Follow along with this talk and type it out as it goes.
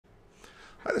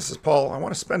Hi, this is Paul. I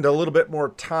want to spend a little bit more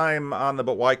time on the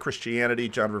But Why Christianity,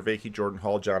 John Vervaeke, Jordan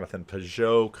Hall, Jonathan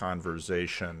Pageau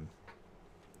conversation.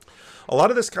 A lot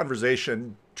of this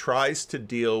conversation tries to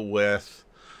deal with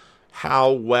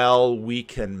how well we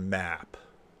can map.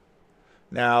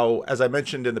 Now, as I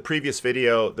mentioned in the previous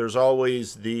video, there's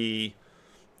always the,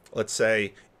 let's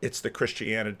say, it's the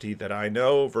Christianity that I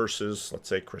know versus, let's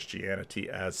say, Christianity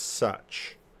as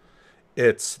such.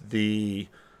 It's the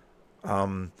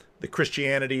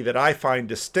Christianity that I find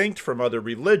distinct from other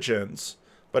religions,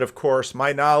 but of course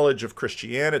my knowledge of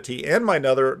Christianity and my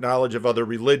knowledge of other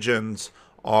religions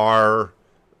are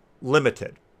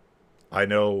limited. I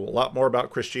know a lot more about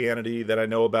Christianity than I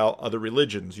know about other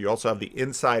religions. You also have the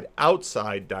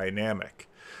inside-outside dynamic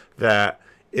that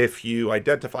if you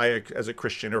identify as a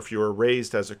Christian or if you were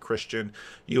raised as a Christian,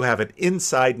 you have an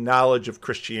inside knowledge of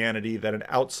Christianity that an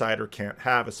outsider can't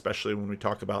have, especially when we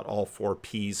talk about all 4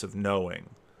 P's of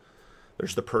knowing.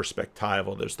 There's the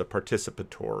perspectival, there's the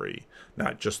participatory,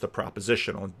 not just the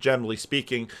propositional. And generally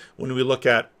speaking, when we look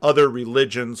at other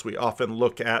religions, we often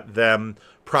look at them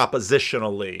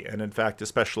propositionally. And in fact,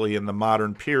 especially in the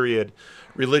modern period,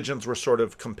 religions were sort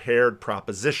of compared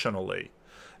propositionally.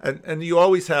 And you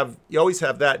always have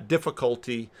that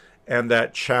difficulty and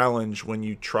that challenge when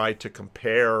you try to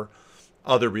compare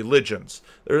other religions.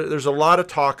 There's a lot of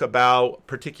talk about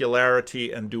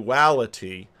particularity and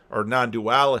duality, or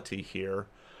non-duality here.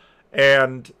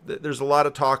 And there's a lot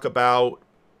of talk about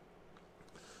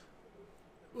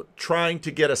trying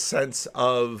to get a sense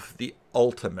of the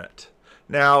ultimate.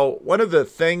 Now, one of the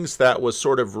things that was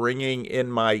sort of ringing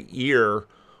in my ear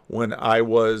when I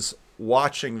was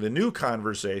watching the new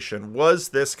conversation was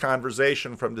this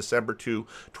conversation from December 2,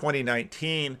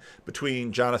 2019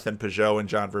 between Jonathan Pageau and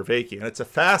John Vervaeke. And it's a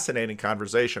fascinating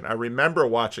conversation. I remember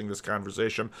watching this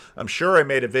conversation. I'm sure I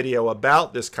made a video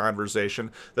about this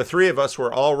conversation. The 3 of us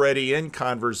were already in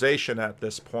conversation at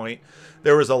this point.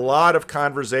 There was a lot of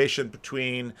conversation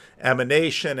between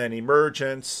emanation and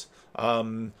emergence,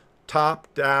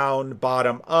 top down,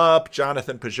 bottom up.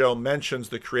 Jonathan Pageau mentions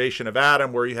the creation of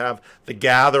Adam, where you have the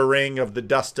gathering of the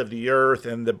dust of the earth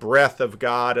and the breath of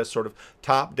God as sort of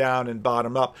top down and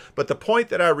bottom up. But the point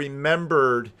that I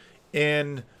remembered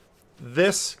in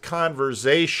this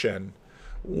conversation,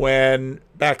 when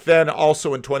back then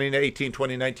also in 2018,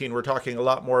 2019, we're talking a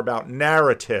lot more about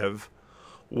narrative,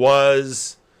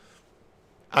 was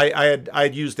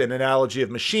I'd used an analogy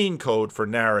of machine code for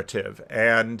narrative,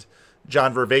 and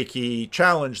John Vervaeke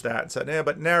challenged that and said, yeah,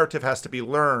 but narrative has to be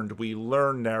learned. We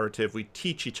learn narrative. We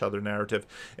teach each other narrative.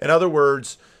 In other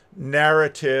words,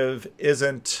 narrative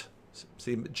isn't,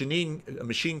 see,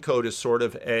 machine code is sort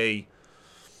of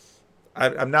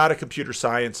I'm not a computer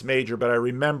science major, but I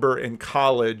remember in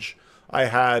college, I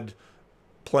had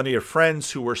plenty of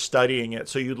friends who were studying it.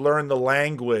 So you'd learn the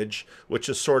language, which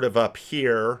is sort of up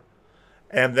here,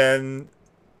 and then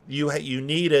you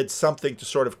needed something to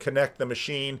sort of connect the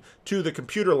machine to the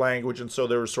computer language, and so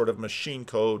there was sort of machine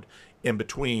code in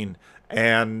between.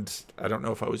 And I don't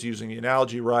know if I was using the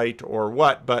analogy right or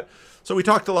what, but so we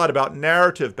talked a lot about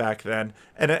narrative back then.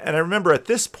 And I remember at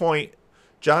this point,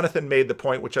 Jonathan made the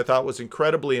point, which I thought was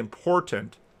incredibly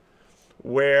important,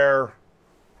 where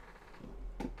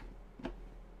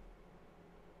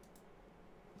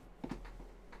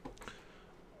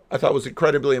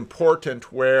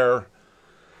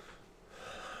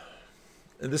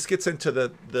and this gets into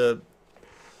the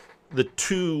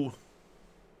two,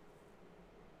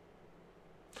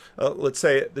 let's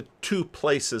say the 2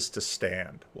 places to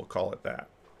stand, we'll call it that.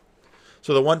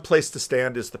 So the one place to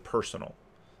stand is the personal.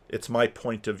 It's my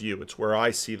point of view. It's where I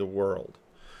see the world.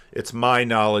 It's my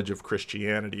knowledge of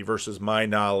Christianity versus my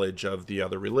knowledge of the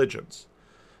other religions.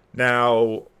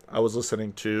 Now, I was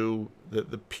listening to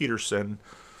the Peterson,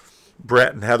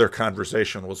 Brett and Heather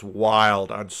conversation was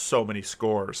wild on so many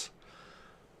scores.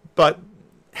 But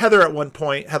Heather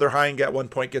Heying at one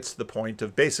point gets to the point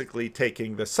of basically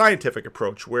taking the scientific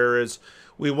approach, whereas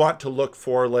we want to look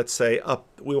for, let's say,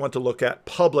 we want to look at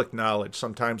public knowledge.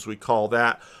 Sometimes we call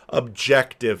that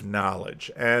objective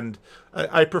knowledge. And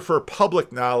I prefer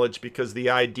public knowledge because the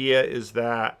idea is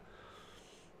that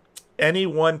any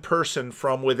one person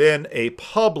from within a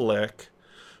public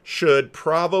should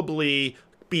probably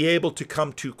be able to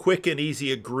come to quick and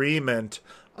easy agreement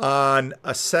on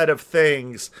a set of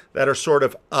things that are sort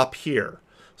of up here.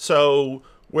 So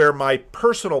where my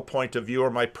personal point of view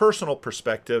or my personal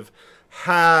perspective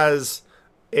has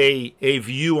a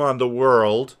view on the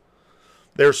world,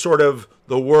 there's sort of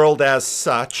the world as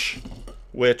such,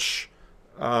 which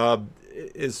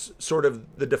is sort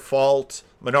of the default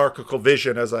monarchical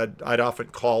vision, as I'd often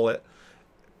call it.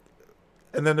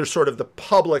 and then there's sort of the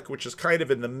public, which is kind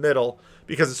of in the middle,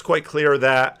 because it's quite clear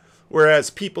that whereas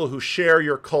people who share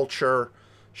your culture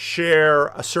share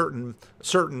a certain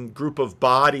group of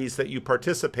bodies that you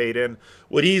participate in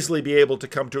would easily be able to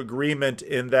come to agreement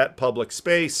in that public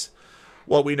space.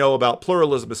 What we know about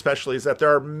pluralism especially is that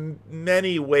there are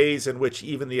many ways in which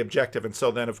even the objective, and so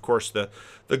then of course the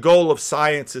goal of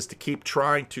science is to keep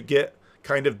trying to get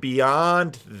kind of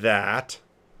beyond that.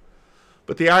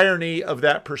 But the irony of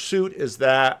that pursuit is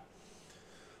that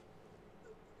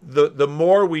the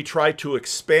more we try to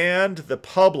expand the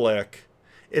public,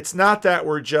 it's not that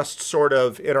we're just sort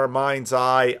of in our mind's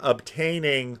eye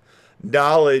obtaining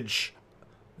knowledge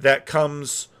that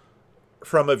comes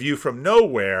from a view from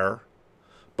nowhere,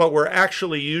 but we're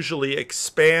actually usually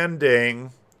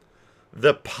expanding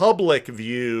the public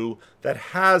view that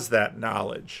has that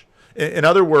knowledge. In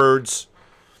other words,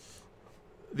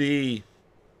 the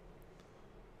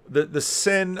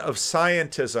sin of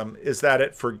scientism is that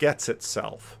it forgets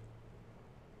itself.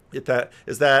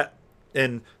 Is that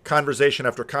in conversation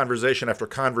after conversation after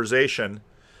conversation,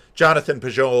 Jonathan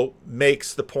Peugeot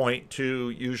makes the point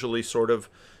to usually sort of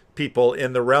people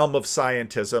in the realm of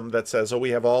scientism that says, oh,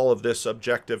 we have all of this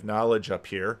objective knowledge up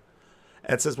here,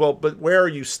 and says, well, but where are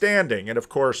you standing? And of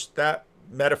course, that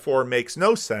metaphor makes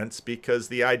no sense, because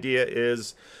the idea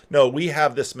is, no, we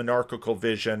have this monarchical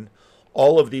vision.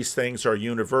 All of these things are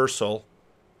universal.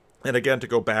 And again, to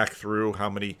go back through how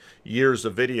many years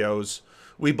of videos,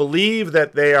 we believe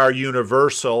that they are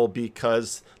universal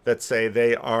because, let's say,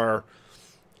 they are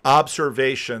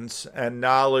observations and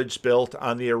knowledge built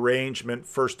on the arrangement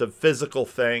first of physical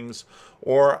things,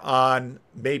 or on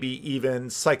maybe even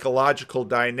psychological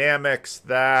dynamics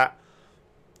that,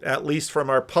 at least from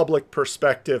our public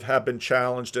perspective, have been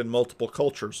challenged in multiple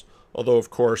cultures. Although, of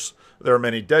course, there are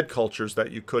many dead cultures that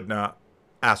you could not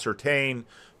ascertain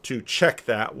to check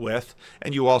that with,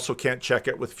 and you also can't check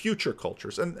it with future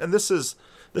cultures. And this is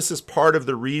part of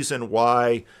the reason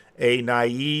why a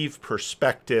naive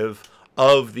perspective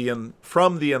of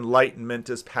from the Enlightenment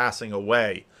is passing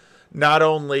away. Not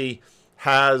only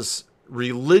has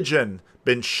religion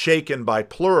been shaken by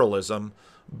pluralism,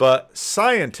 but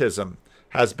scientism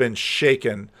has been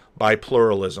shaken by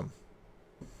pluralism.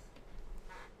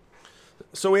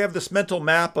 So we have this mental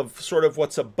map of sort of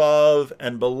what's above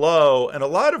and below, and a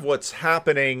lot of what's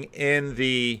happening in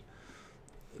the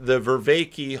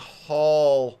Vervaeke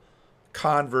Hall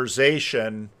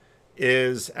conversation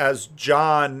is, as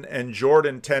John and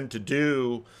Jordan tend to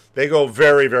do, they go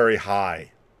very, very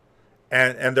high.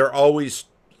 And they're always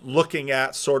looking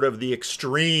at sort of the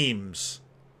extremes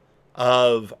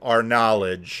of our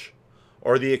knowledge,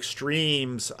 or the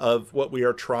extremes of what we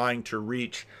are trying to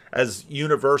reach as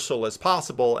universal as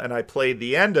possible. And I played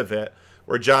the end of it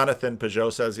where Jonathan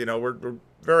Peugeot says, you know, we're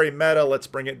very meta, let's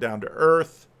bring it down to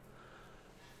earth.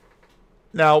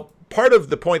 Now, part of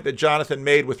the point that Jonathan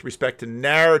made with respect to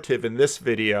narrative in this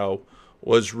video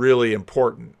was really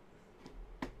important.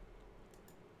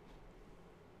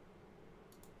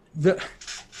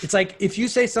 It's like, if you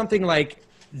say something like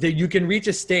that you can reach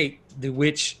a state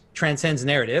which transcends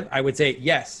narrative, I would say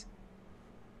yes.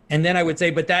 And then I would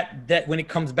say, but that when it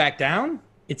comes back down,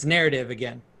 it's narrative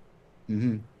again.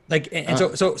 Mm-hmm. Like, and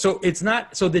so it's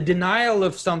not, so the denial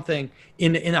of something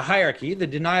in a hierarchy, the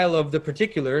denial of the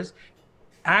particulars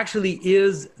actually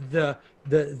is the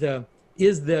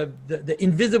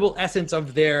invisible essence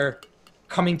of their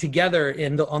coming together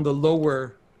on the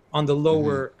lower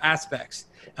mm-hmm. aspects.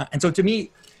 And so to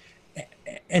me,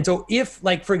 and so if,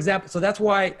 like, for example, so that's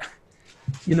why,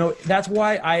 you know, that's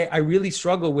why I really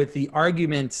struggle with the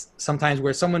arguments sometimes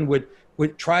where someone would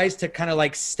tries to kind of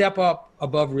like step up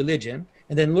above religion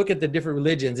and then look at the different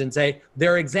religions and say,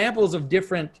 there are examples of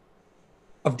different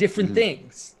mm-hmm.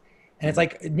 things. And it's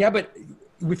like, yeah, but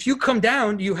if you come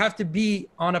down, you have to be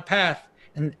on a path,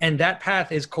 and that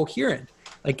path is coherent.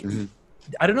 Like, mm-hmm.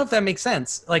 I don't know if that makes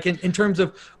sense. Like in terms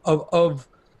of the,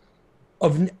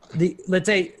 let's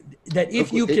say that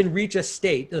if you can reach a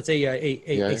state, let's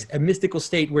say a mystical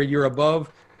state where you're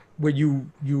above, where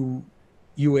you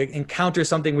encounter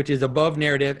something which is above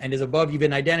narrative and is above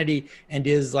even identity and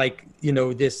is like, you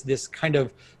know, this kind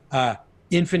of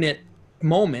infinite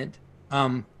moment,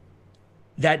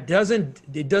 that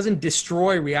doesn't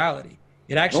destroy reality.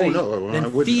 It actually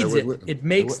feeds it. It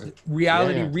makes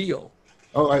reality real.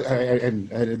 Oh, and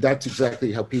that's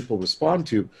exactly how people respond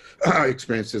to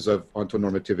experiences of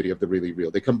ontonormativity of the really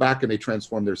real. They come back and they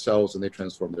transform themselves and they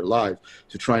transform their life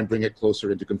to try and bring it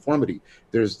closer into conformity.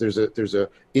 There's a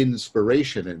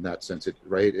inspiration in that sense,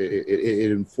 right?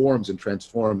 It informs and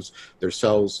transforms their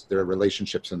selves, their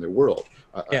relationships, and their world.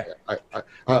 Yeah.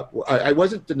 I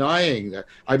wasn't denying that.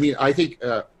 I mean, I think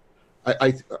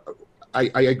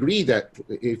I agree that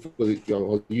if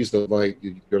I'll use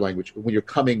your language, when you're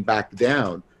coming back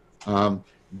down, and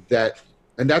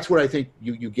that's where I think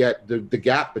you get the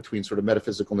gap between sort of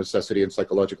metaphysical necessity and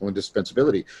psychological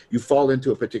indispensability. You fall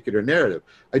into a particular narrative.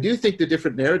 I do think the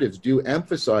different narratives do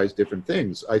emphasize different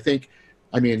things. I think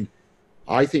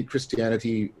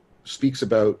Christianity speaks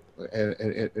about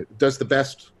and does the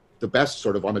best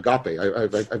sort of on agape.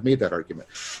 I've made that argument.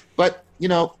 But,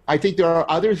 I think there are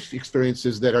other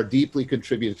experiences that are deeply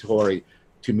contributory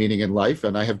to meaning in life,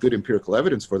 and I have good empirical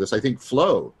evidence for this. I think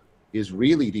flow is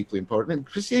really deeply important, and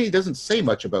Christianity doesn't say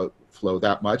much about flow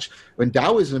that much, when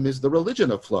Taoism is the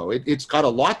religion of flow. It's got a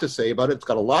lot to say about it. It's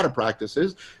got a lot of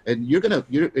practices, and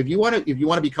if you want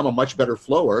to become a much better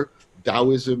flower,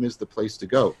 Taoism is the place to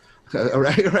go.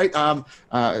 Right.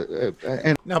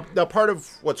 And now part of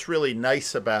what's really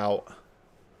nice about,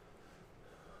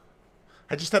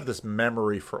 I just have this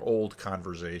memory for old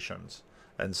conversations.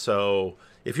 And so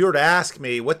if you were to ask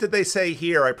me, what did they say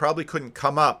here? I probably couldn't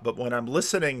come up. But when I'm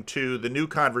listening to the new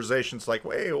conversations, like,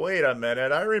 wait a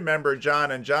minute, I remember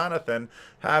John and Jonathan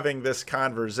having this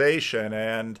conversation.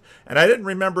 And I didn't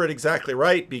remember it exactly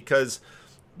right because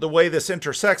the way this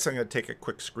intersects, I'm going to take a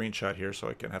quick screenshot here so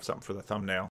I can have something for the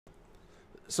thumbnail.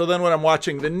 So then when I'm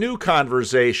watching the new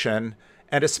conversation,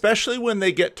 and especially when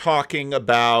they get talking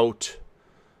about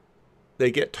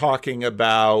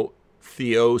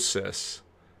theosis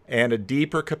and a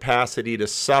deeper capacity to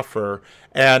suffer,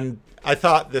 and I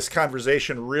thought this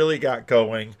conversation really got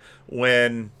going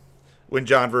when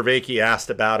John Vervaeke asked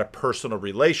about a personal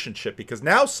relationship, because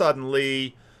now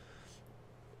suddenly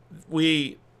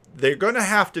they're going to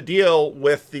have to deal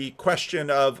with the question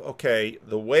of, okay,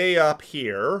 the way up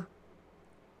here,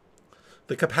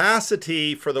 the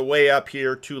capacity for the way up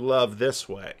here to love this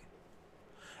way.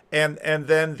 And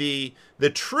then the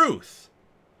truth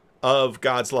of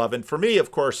God's love. And for me,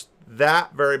 of course,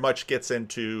 that very much gets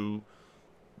into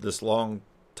this long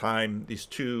time, these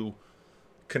two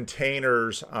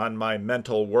containers on my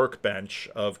mental workbench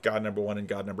of God number one and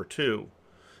God number two.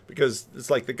 Because it's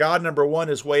like the God number one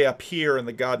is way up here and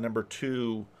the God number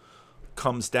two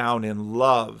comes down in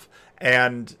love.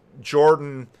 And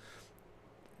Jordan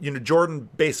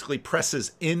basically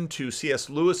presses into C.S.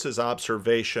 Lewis's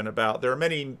observation about there are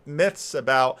many myths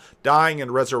about dying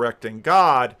and resurrecting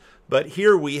God, but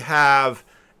here we have,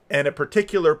 in a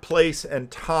particular place and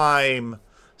time,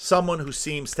 someone who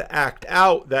seems to act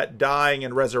out that dying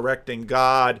and resurrecting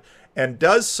God, and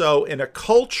does so in a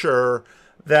culture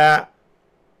that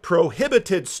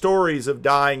prohibited stories of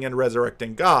dying and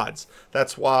resurrecting gods.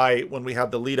 That's why when we had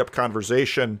the lead-up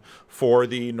conversation for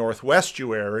the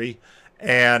Northwestuary,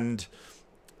 and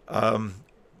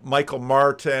Michael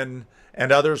Martin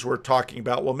and others were talking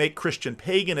about, well, make Christian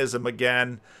paganism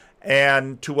again,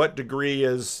 and to what degree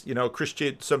is,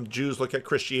 some Jews look at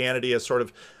Christianity as sort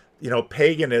of,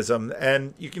 paganism,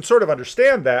 and you can sort of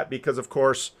understand that because, of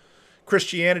course,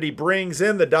 Christianity brings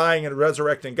in the dying and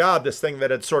resurrecting God, this thing that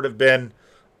had sort of been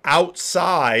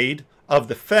outside of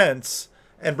the fence,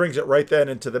 and brings it right then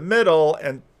into the middle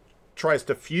and tries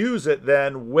to fuse it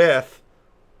then with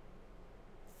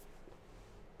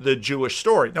the Jewish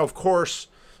story. Now, of course,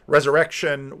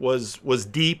 resurrection was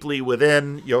deeply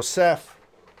within Yosef.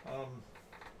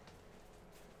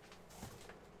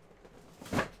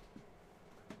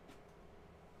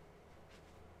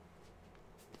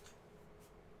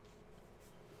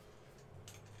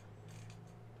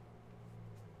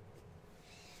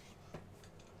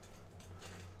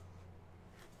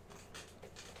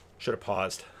 Should have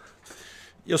paused.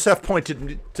 Yosef pointed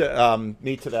me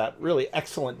to that really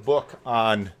excellent book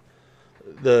on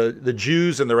the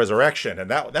Jews and the resurrection, and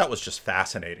that was just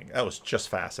fascinating. That was just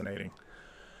fascinating.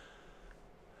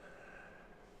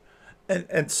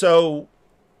 And so,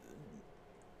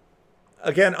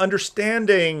 again,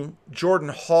 understanding Jordan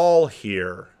Hall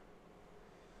here,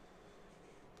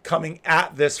 coming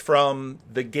at this from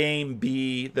the game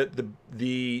B,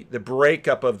 the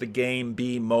breakup of the game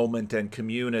B moment and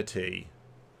community.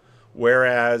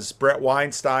 Whereas Brett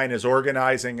Weinstein is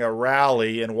organizing a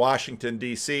rally in Washington,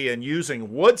 D.C. and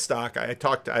using Woodstock. I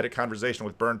had a conversation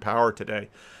with Bern Power today,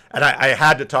 and I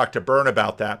had to talk to Bern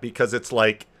about that because it's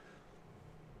like,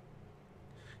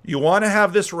 you want to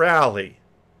have this rally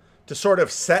to sort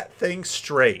of set things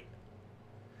straight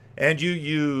and you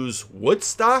use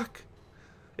Woodstock?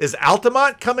 Is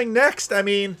Altamont coming next? I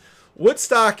mean,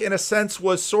 Woodstock, in a sense,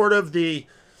 was sort of the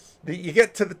you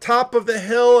get to the top of the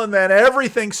hill and then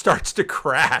everything starts to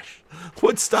crash.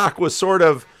 Woodstock was sort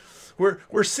of,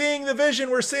 we're seeing the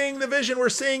vision, we're seeing the vision, we're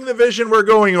seeing the vision, we're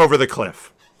going over the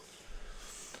cliff.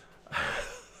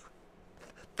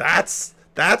 That's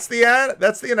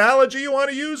the analogy you want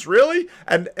to use, really?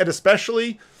 And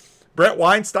especially Brett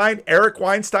Weinstein, Eric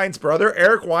Weinstein's brother,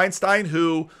 Eric Weinstein,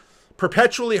 who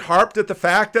perpetually harped at the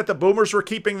fact that the boomers were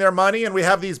keeping their money, and we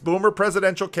have these boomer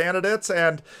presidential candidates,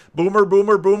 and boomer,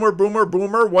 boomer, boomer, boomer,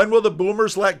 boomer. When will the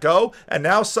boomers let go? And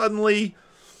now suddenly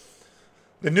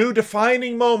the new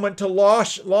defining moment to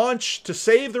launch to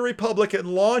save the republic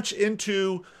and launch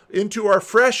into our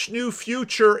fresh new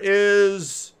future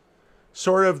is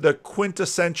sort of the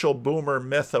quintessential boomer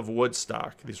myth of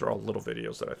Woodstock. These are all little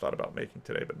videos that I thought about making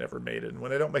today, but never made it. And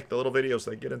when I don't make the little videos,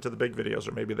 they get into the big videos,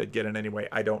 or maybe they'd get in anyway.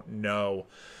 I don't know.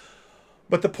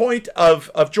 But the point of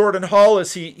Jordan Hall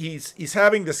is he's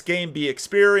having this game be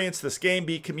experience, this game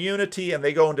be community, and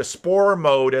they go into spore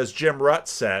mode, as Jim Rutt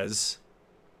says.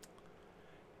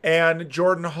 And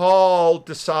Jordan Hall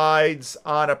decides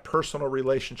on a personal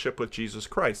relationship with Jesus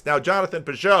Christ. Now, Jonathan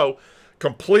Pageau,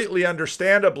 completely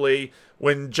understandably,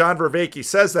 when John Vervaeke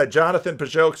says that, Jonathan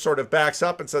Pageau sort of backs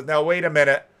up and says, now, wait a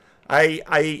minute.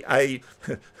 I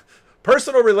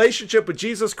personal relationship with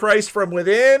Jesus Christ from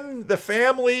within the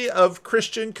family of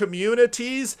Christian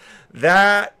communities,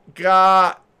 that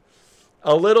got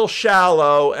a little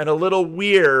shallow and a little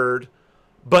weird,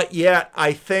 but yet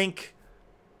I think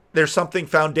there's something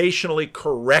foundationally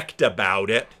correct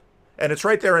about it. And it's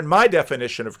right there in my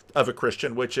definition of a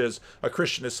Christian, which is a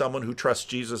Christian is someone who trusts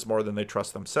Jesus more than they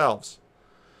trust themselves.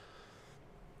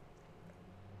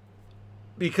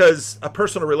 Because a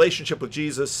personal relationship with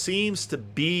Jesus seems to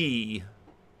be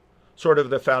sort of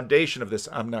the foundation of this.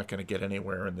 I'm not going to get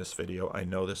anywhere in this video. I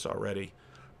know this already,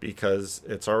 because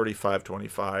it's already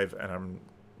 5:25 and I'm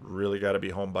really got to be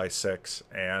home by 6.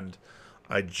 And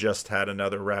I just had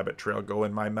another rabbit trail go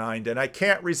in my mind and I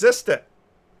can't resist it.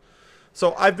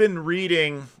 So I've been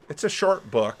reading, it's a short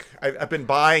book. I've been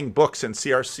buying books in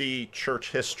CRC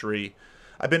church history.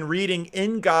 I've been reading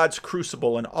In God's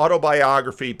Crucible, an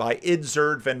autobiography by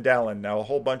Idzard Van Dellen. Now, a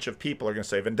whole bunch of people are going to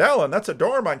say, Van Dellen, that's a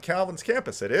dorm on Calvin's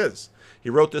campus. It is. He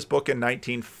wrote this book in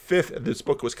 1950. This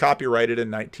book was copyrighted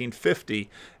in 1950,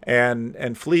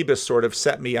 and Phlebas sort of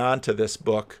set me on to this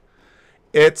book.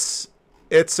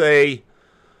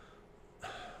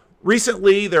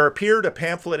 Recently, there appeared a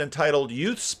pamphlet entitled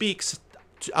Youth Speaks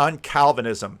on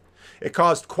Calvinism. It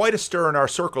caused quite a stir in our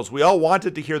circles. We all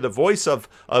wanted to hear the voice of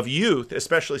youth,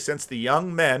 especially since the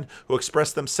young men who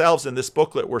expressed themselves in this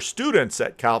booklet were students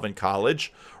at Calvin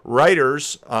College,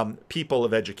 writers, people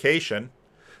of education.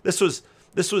 This was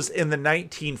in the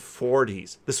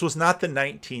 1940s. This was not the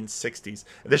 1960s.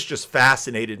 This just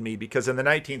fascinated me because in the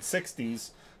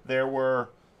 1960s, there were...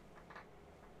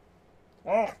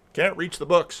 Oh, can't reach the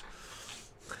books.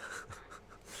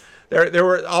 There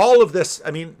were all of this,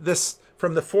 I mean, this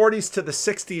from the 40s to the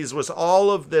 60s was all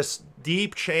of this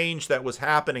deep change that was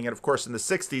happening. And of course, in the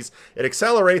 60s, it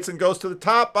accelerates and goes to the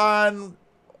top on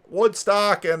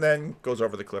Woodstock and then goes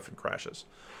over the cliff and crashes.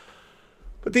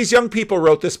 But these young people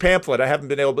wrote this pamphlet. I haven't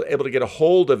been able to get a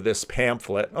hold of this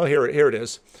pamphlet. Oh, here it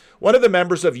is. One of the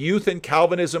members of Youth in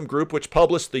Calvinism group, which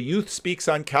published The Youth Speaks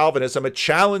on Calvinism, a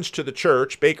challenge to the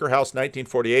church, Baker House,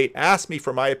 1948, asked me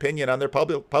for my opinion on their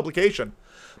publication.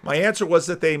 My answer was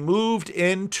that they moved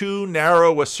in too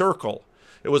narrow a circle.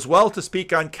 It was well to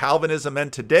speak on Calvinism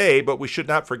and today, but we should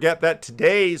not forget that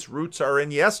today's roots are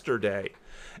in yesterday.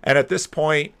 And at this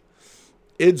point,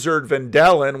 Idzard Van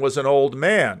Dellen was an old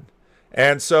man.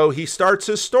 And so he starts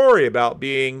his story about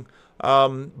being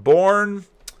born.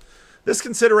 This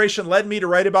consideration led me to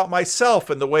write about myself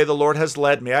and the way the Lord has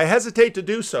led me. I hesitate to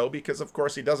do so because, of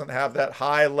course, he doesn't have that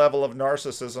high level of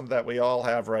narcissism that we all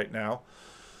have right now.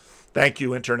 Thank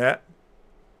you, Internet.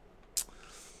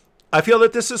 I feel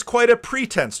that this is quite a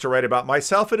pretense to write about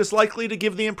myself. It is likely to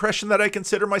give the impression that I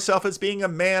consider myself as being a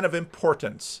man of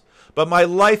importance. But my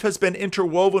life has been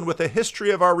interwoven with the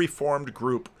history of our Reformed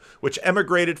group, which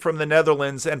emigrated from the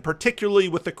Netherlands, and particularly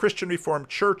with the Christian Reformed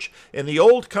Church in the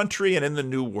Old Country and in the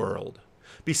New World.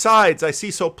 Besides, I see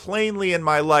so plainly in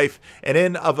my life and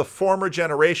in of a former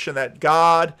generation that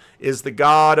God is the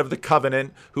God of the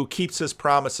covenant who keeps his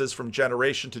promises from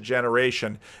generation to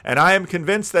generation. And I am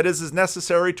convinced that it is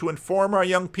necessary to inform our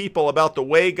young people about the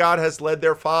way God has led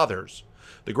their fathers.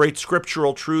 The great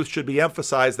scriptural truth should be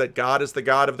emphasized that God is the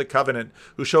God of the covenant,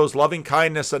 who shows loving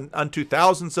kindness unto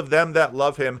thousands of them that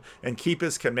love him and keep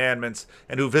his commandments,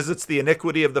 and who visits the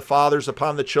iniquity of the fathers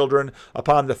upon the children,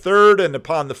 upon the third and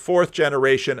upon the fourth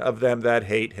generation of them that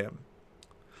hate him.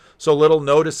 So little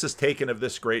notice is taken of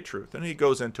this great truth. And he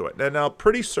goes into it. And now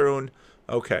pretty soon,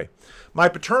 okay. My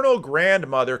paternal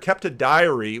grandmother kept a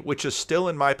diary which is still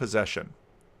in my possession.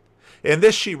 In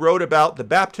this she wrote about the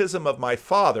baptism of my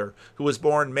father, who was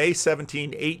born May 17,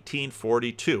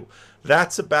 1842.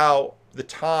 That's about the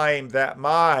time that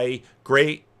my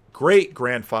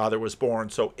great-great-grandfather was born.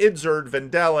 So Idzard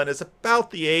Vendelen is about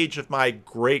the age of my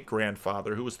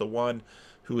great-grandfather, who was the one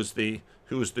who was the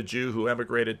Jew who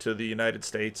emigrated to the United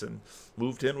States and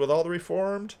moved in with all the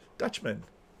Reformed Dutchmen.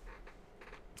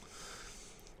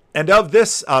 And of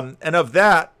this,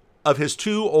 of his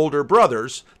two older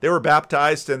brothers, they were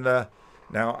baptized in the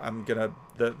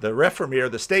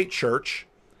Reformier, the state church,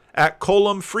 at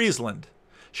Kolum, Friesland.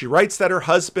 She writes that her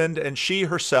husband and she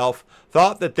herself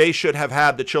thought that they should have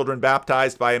had the children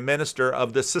baptized by a minister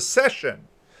of the secession.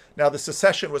 Now, the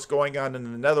secession was going on in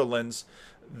the Netherlands.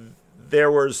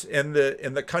 There was in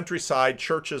the countryside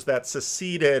churches that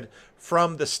seceded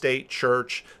from the state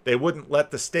church. They wouldn't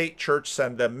let the state church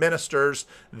send them ministers.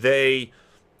 They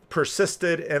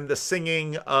persisted in the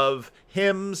singing of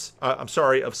hymns,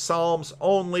 of psalms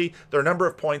only. There are a number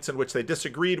of points in which they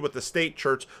disagreed with the state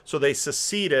church, so they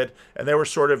seceded, and they were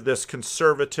sort of this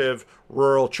conservative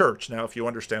rural church. Now, if you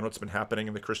understand what's been happening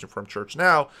in the Christian Reformed Church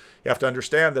now, you have to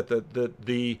understand that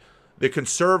the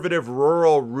conservative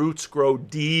rural roots grow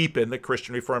deep in the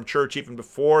Christian Reformed Church even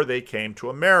before they came to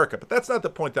America. But that's not the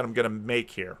point that I'm going to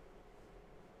make here.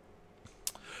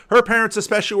 Her parents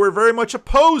especially were very much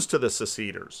opposed to the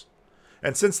seceders.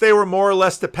 And since they were more or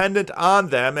less dependent on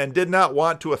them and did not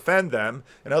want to offend them,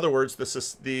 in other words, the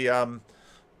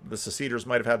seceders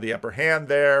might have had the upper hand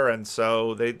there, and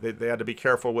so they had to be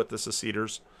careful with the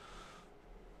seceders.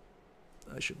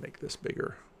 I should make this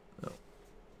bigger. No.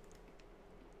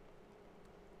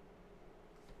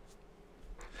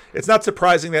 It's not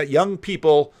surprising that young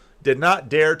people did not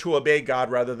dare to obey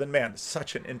God rather than man.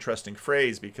 Such an interesting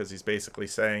phrase, because he's basically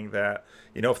saying that,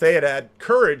 if they had had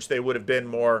courage, they would have been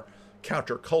more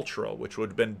countercultural, which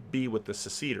would have be with the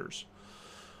seceders.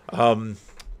 The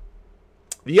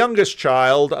youngest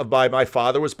child by my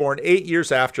father was born 8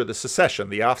 years after the secession,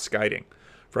 the Afscheiding,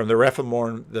 from the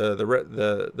Reformed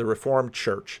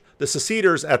Church. The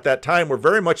seceders at that time were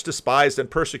very much despised and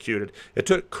persecuted. It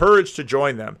took courage to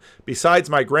join them. Besides,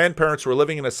 my grandparents were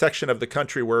living in a section of the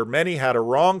country where many had a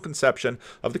wrong conception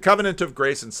of the covenant of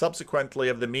grace and subsequently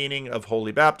of the meaning of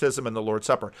holy baptism and the Lord's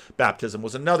Supper. Baptism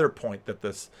was another point that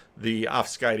the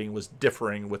Afscheiding was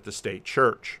differing with the state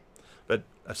church. But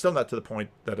I'm still not to the point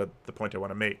I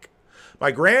want to make. My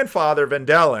grandfather,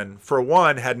 Vendelen, for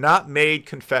one, had not made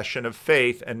confession of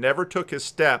faith and never took his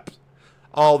steps,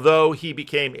 although he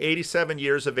became 87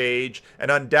 years of age and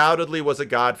undoubtedly was a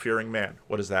God-fearing man.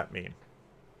 What does that mean?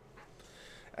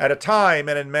 At a time,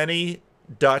 and in many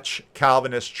Dutch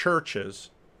Calvinist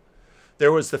churches,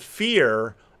 there was the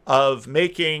fear of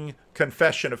making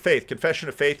confession of faith. Confession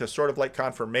of faith is sort of like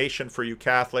confirmation for you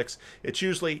Catholics. It's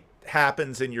usually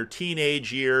happens in your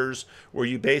teenage years, where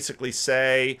you basically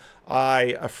say,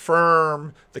 I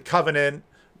affirm the covenant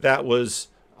that was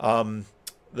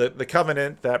the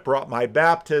covenant that brought my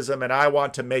baptism, and I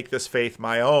want to make this faith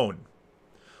my own.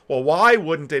 Well, why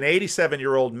wouldn't an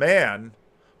 87-year-old man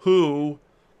who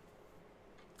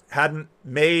hadn't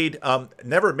made,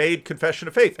 never made confession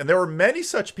of faith, and there were many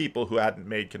such people who hadn't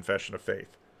made confession of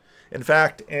faith. In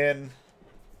fact, in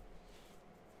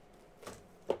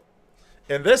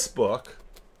this book,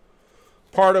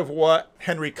 part of what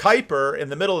Henry Kuiper in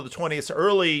the middle of the 20th,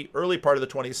 early part of the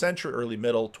 20th century, early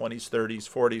middle 20s, 30s,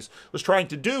 40s, was trying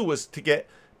to do was to get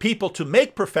people to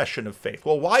make profession of faith.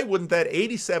 Well, why wouldn't that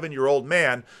 87-year-old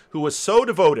man who was so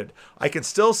devoted? I can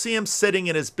still see him sitting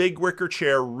in his big wicker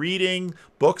chair reading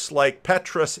books like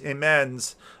Petrus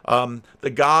Immen's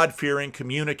The God-Fearing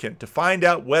Communicant to find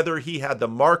out whether he had the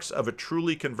marks of a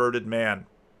truly converted man.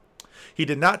 He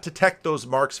did not detect those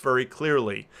marks very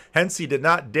clearly. Hence, he did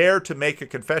not dare to make a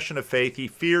confession of faith he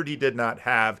feared he did not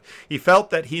have. He felt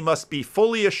that he must be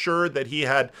fully assured that he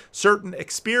had certain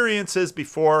experiences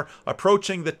before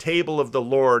approaching the table of the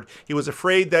Lord. He was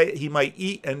afraid that he might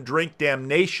eat and drink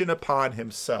damnation upon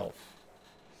himself.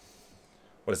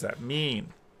 What does that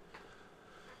mean?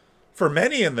 For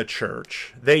many in the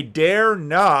church, they dare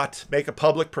not make a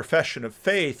public profession of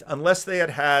faith unless they had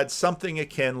had something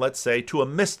akin, let's say, to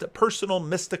a personal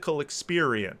mystical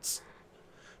experience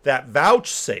that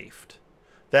vouchsafed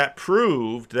that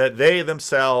proved that they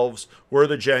themselves were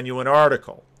the genuine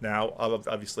article. Now,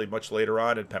 obviously, much later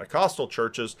on in Pentecostal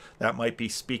churches, that might be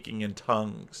speaking in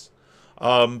tongues.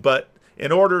 But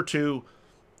in order to,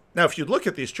 now if you look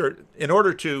at these churches, in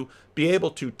order to be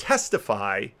able to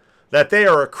testify that they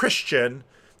are a Christian,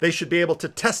 they should be able to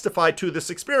testify to this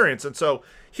experience. And so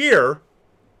here,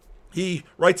 he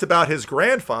writes about his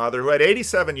grandfather, who at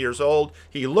 87 years old,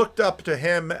 he looked up to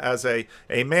him as a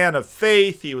man of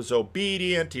faith. He was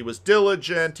obedient. He was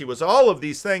diligent. He was all of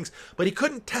these things, but he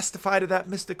couldn't testify to that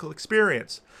mystical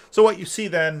experience. So what you see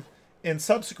then in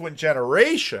subsequent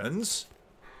generations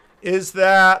is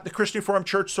that the Christian Reformed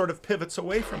Church sort of pivots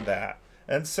away from that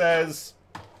and says,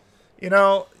 you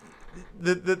know,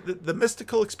 the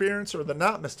mystical experience or the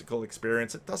not mystical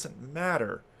experience, it doesn't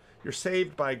matter. You're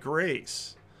saved by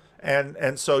grace.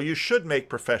 And so you should make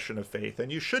profession of faith,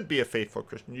 and you should be a faithful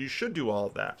Christian. You should do all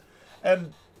of that.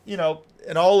 And, you know,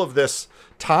 in all of this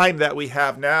time that we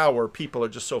have now where people are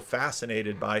just so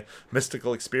fascinated by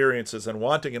mystical experiences and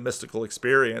wanting a mystical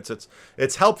experience,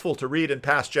 it's helpful to read in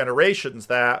past generations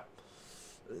that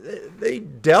they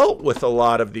dealt with a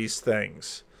lot of these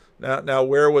things. Now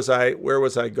where was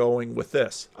I going with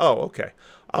this? Oh, okay.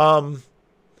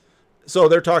 So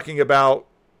they're talking about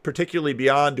particularly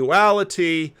beyond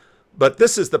duality. But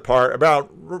this is the part,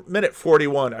 about minute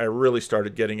 41, I really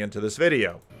started getting into this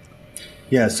video.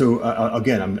 Yeah, so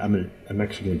again, I'm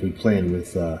actually going to be playing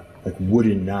with like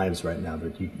wooden knives right now,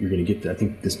 but you're going to get there. I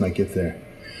think this might get there.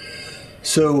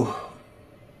 So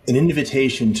an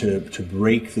invitation to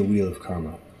break the wheel of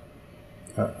karma,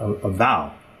 a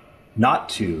vow not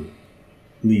to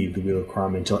leave the wheel of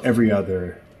karma until every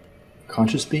other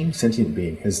conscious being, sentient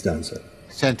being has done so.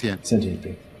 Sentient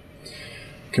being.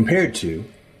 Compared to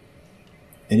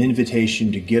an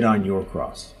invitation to get on your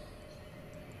cross.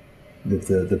 That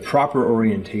the proper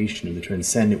orientation of the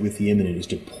transcendent with the immanent is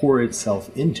to pour itself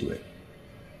into it,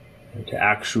 and to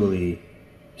actually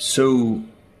so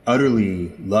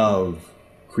utterly love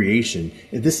creation.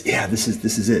 This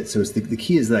is it. So it's the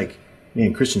key is like,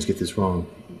 man, Christians get this wrong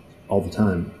all the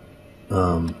time.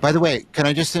 By the way, can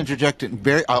I just interject in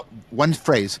one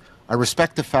phrase? I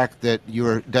respect the fact that you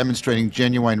are demonstrating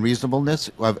genuine reasonableness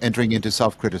of entering into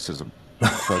self-criticism.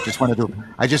 So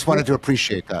I just wanted to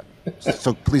appreciate that.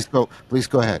 So please go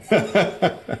ahead.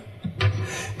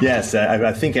 Yes,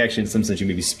 I think actually in some sense you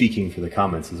may be speaking for the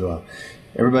comments as well.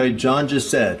 Everybody, John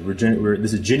just said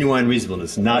this is genuine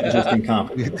reasonableness, not just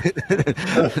incompetence.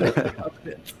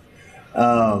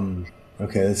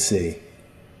 Okay, let's see.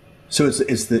 So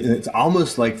it's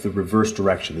almost like the reverse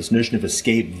direction. This notion of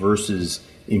escape versus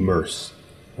immerse,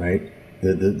 right?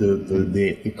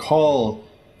 The call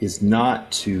is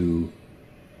not to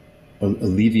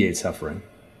alleviate suffering.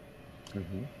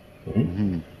 Mm-hmm. Right?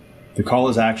 Mm-hmm. The call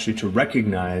is actually to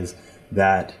recognize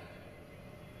that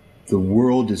the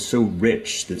world is so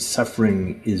rich that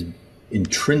suffering is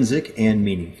intrinsic and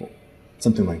meaningful,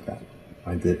 something like that.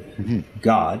 Right? That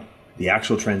God, the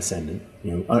actual transcendent,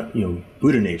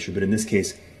 Buddha nature, but in this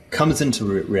case, comes into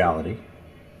reality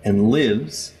and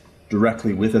lives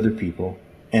directly with other people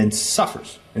and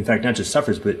suffers. In fact, not just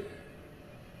suffers, but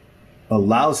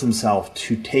allows himself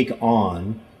to take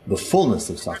on the fullness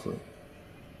of suffering.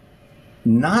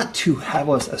 Not to have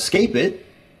us escape it,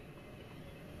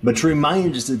 but to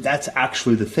remind us that that's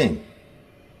actually the thing.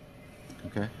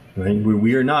 Okay. Right?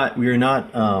 We are not,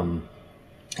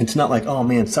 it's not like, oh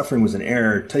man, suffering was an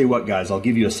error. Tell you what, guys, I'll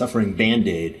give you a suffering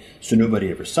Band-Aid so nobody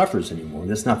ever suffers anymore.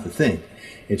 That's not the thing.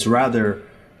 It's rather,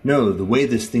 no, the way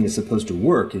this thing is supposed to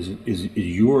work is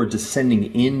you're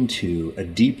descending into a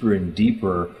deeper and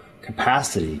deeper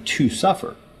capacity to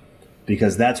suffer,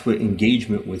 because that's what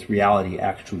engagement with reality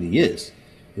actually is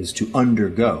to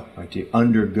undergo, right? To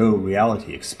undergo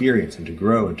reality, experience, and to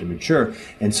grow and to mature.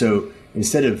 And so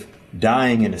instead of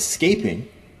dying and escaping,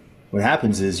 what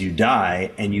happens is you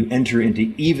die and you enter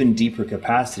into even deeper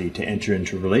capacity to enter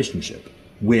into a relationship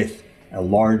with a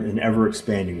large and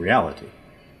ever-expanding reality.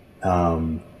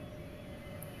 And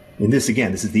this,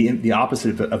 again, this is the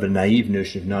opposite of a naive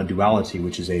notion of non-duality,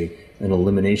 which is an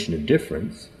elimination of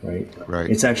difference, right? Right.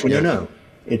 It's actually, no.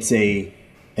 It's an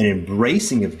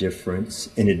embracing of difference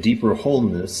in a deeper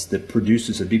wholeness that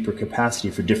produces a deeper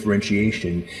capacity for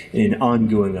differentiation in an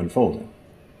ongoing unfolding.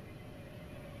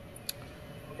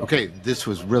 Okay, this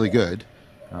was really good.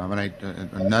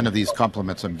 And none of these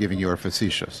compliments I'm giving you are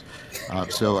facetious.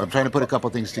 So I'm trying to put a couple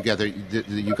things together.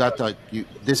 You got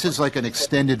this is like an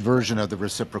extended version of the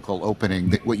reciprocal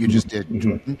opening, what you just did.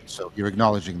 Mm-hmm. So you're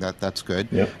acknowledging that. That's good.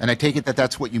 Yep. And I take it that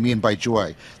that's what you mean by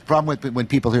joy. The problem with when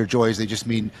people hear joy is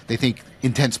they think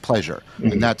intense pleasure,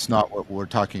 and that's not what we're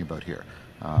talking about here.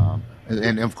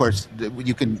 And of course,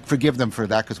 you can forgive them for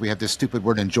that because we have this stupid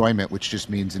word enjoyment, which just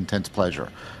means intense pleasure,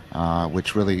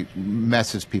 which really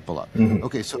messes people up.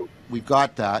 Okay, so we've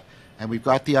got that, and we've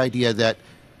got the idea that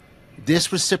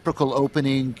this reciprocal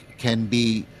opening can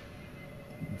be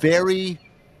very,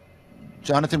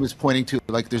 Jonathan was pointing to,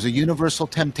 like there's a universal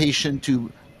temptation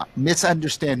to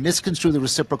misunderstand, misconstrue the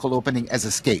reciprocal opening as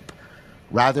escape.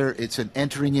 Rather, it's an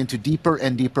entering into deeper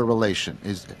and deeper relation,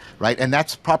 right? And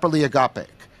that's properly agapic,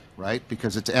 right?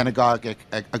 Because it's anagogic,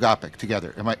 agapic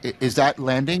together. Is that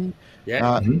landing?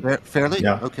 Yeah. Fairly?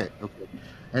 Yeah. Okay.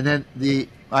 And then the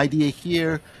idea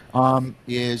here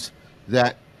is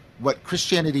that what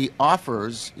Christianity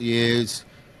offers is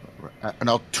an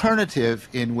alternative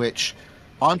in which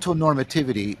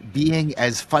ontonormativity, being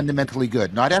as fundamentally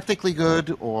good, not ethically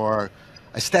good or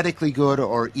aesthetically good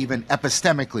or even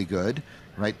epistemically good,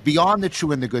 right? Beyond the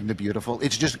true and the good and the beautiful,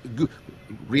 it's just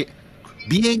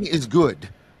being is good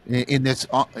in this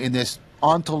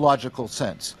ontological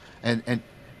sense, and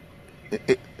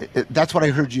that's what I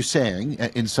heard you saying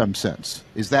in some sense.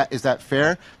 Is that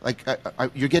fair? Like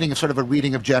you're getting a sort of a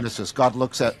reading of Genesis. God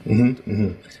looks at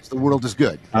the world as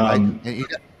good, right?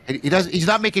 And he's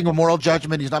not making a moral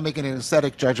judgment. He's not making an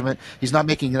aesthetic judgment. He's not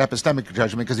making an epistemic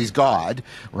judgment because he's God,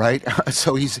 right?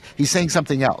 So he's saying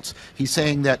something else. He's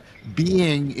saying that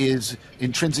being is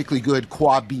intrinsically good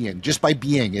qua being. Just by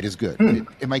being, it is good.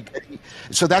 Am I getting?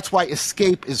 So that's why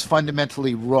escape is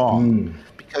fundamentally wrong.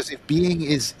 Because if being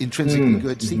is intrinsically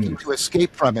good, seeking to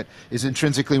escape from it is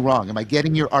intrinsically wrong. Am I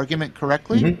getting your argument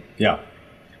correctly? Yeah.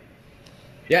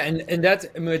 Yeah, and that's,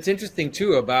 I mean, it's interesting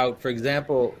too about, for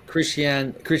example,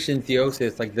 Christian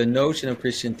theosis, like the notion of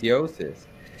Christian theosis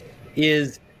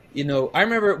is, I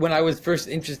remember when I was first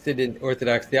interested in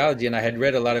Orthodox theology and I had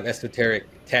read a lot of esoteric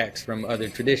texts from other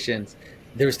traditions,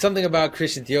 there was something about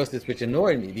Christian theosis which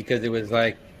annoyed me because it was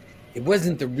like, it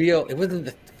wasn't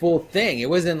the full thing. It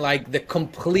wasn't like the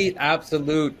complete,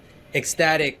 absolute,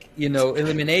 ecstatic,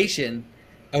 elimination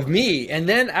of me. And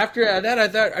then after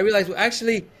that, I realized, well,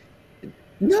 actually,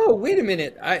 no, wait a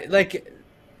minute. I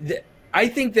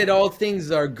think that all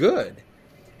things are good.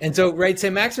 And so, right,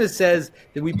 St. Maximus says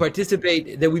that we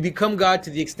participate, that we become God to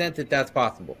the extent that that's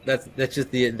possible. That's just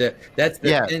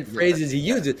the phrases he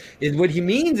uses. Is what he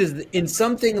means is in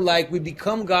something like we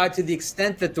become God to the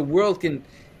extent that the world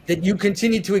that you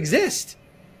continue to exist.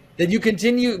 That you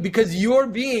continue, because your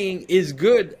being is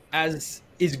good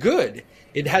is good.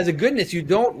 It has a goodness. You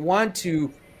don't want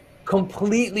to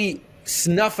completely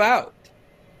snuff out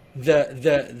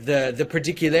the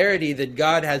particularity that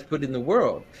God has put in the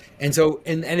world. And so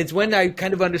and it's when I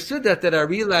kind of understood that I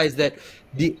realized that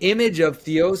the image of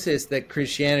theosis that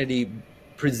Christianity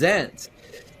presents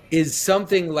is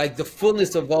something like the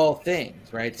fullness of all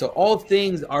things, right? So all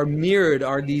things are mirrored,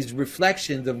 are these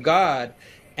reflections of God,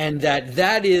 and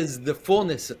that is the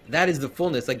fullness. That is the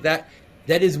fullness. Like that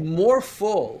is more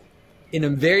full in a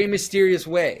very mysterious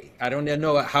way. I don't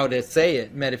know how to say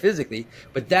it metaphysically,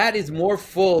 but that is more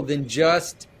full than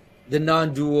just the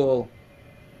non-dual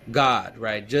God,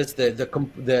 right? Just the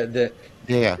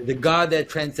God that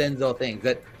transcends all things.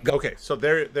 Okay, so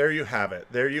there you have it.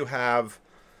 There you have.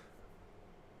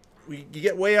 You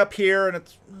get way up here, and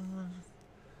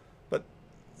but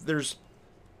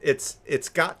it's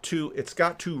got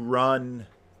to run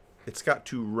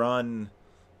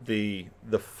the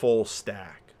full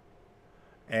stack,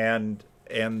 and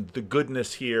the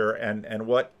goodness here, and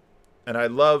I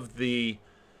love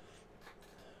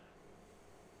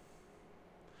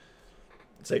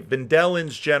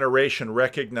Vendelin's generation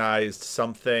recognized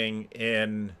something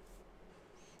in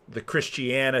the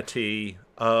Christianity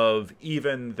of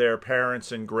even their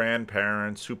parents and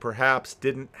grandparents who perhaps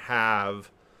didn't have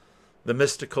the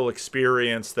mystical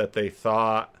experience that they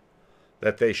thought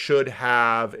that they should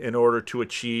have in order to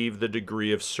achieve the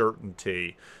degree of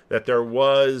certainty, that there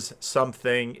was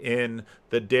something in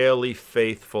the daily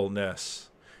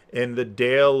faithfulness, in the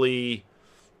daily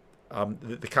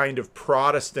the kind of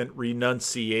Protestant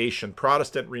renunciation.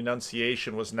 Protestant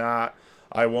renunciation was not,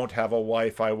 I won't have a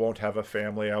wife, I won't have a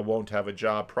family, I won't have a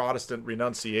job. Protestant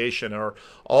renunciation are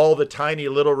all the tiny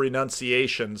little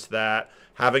renunciations that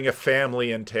having a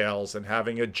family entails, and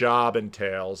having a job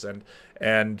entails,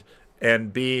 and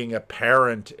being a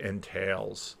parent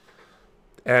entails.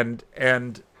 And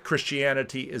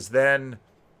Christianity is then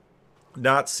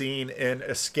not seen in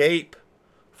escape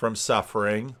from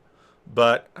suffering,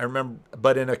 but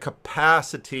in a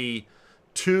capacity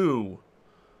to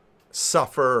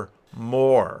suffer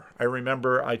more. I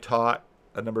remember I taught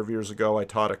a number of years ago, I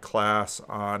taught a class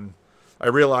on, I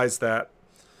realized that,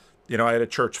 I had a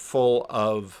church full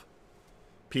of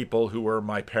people who were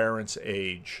my parents'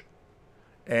 age.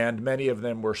 and many of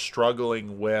them were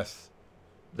struggling with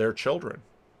their children.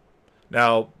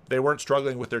 Now, they weren't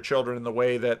struggling with their children in the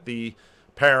way that the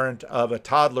parent of a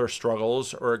toddler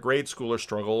struggles, or a grade schooler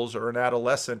struggles, or an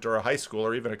adolescent or a high school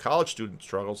or even a college student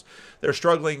struggles. They're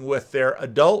struggling with their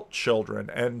adult children.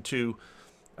 And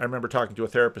I remember talking to a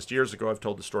therapist years ago, I've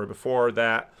told the story before,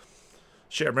 that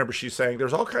I remember she saying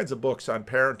there's all kinds of books on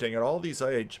parenting at all these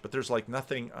ages, but there's like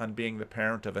nothing on being the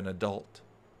parent of an adult.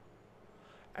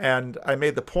 And I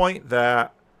made the point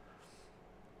that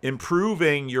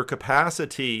improving your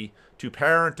capacity to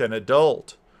parent an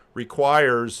adult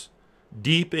requires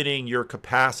deepening your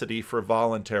capacity for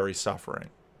voluntary suffering.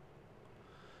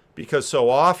 Because so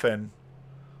often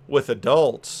with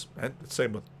adults, and the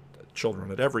same with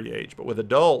children at every age, but with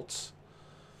adults,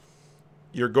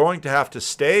 you're going to have to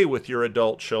stay with your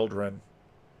adult children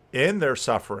in their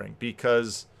suffering,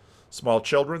 because small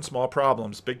children, small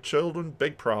problems, big children,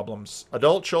 big problems,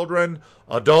 adult children,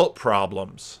 adult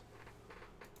problems.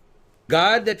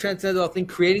 God that transcends all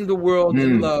things, creating the world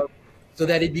in love, so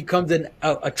that it becomes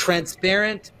a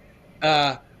transparent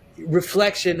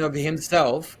reflection of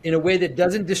himself in a way that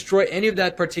doesn't destroy any of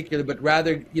that particular, but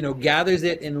rather, gathers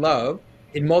it in love,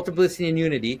 in multiplicity and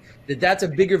unity. That's a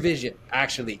bigger vision,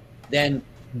 actually, than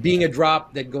being a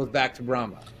drop that goes back to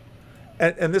Brahma.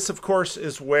 And this, of course,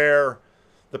 is where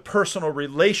the personal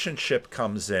relationship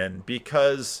comes in,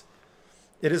 because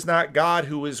it is not God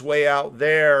who is way out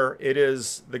there. It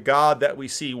is the God that we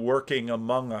see working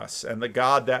among us, and the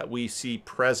God that we see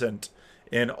present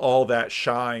in all that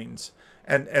shines.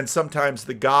 And sometimes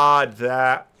the God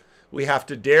that we have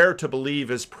to dare to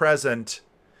believe is present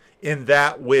in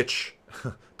that which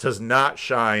does not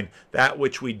shine, that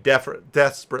which we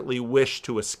desperately wish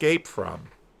to escape from.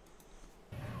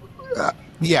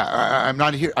 I'm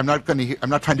not here. I'm not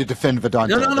trying to defend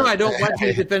Vedanta. No. I don't want you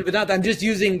to defend Vedanta. I'm just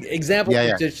using examples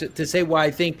to say why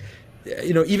I think,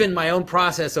 even my own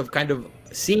process of kind of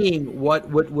seeing what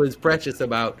was precious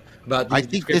about. I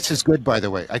think this is good, by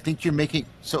the way. I think you're making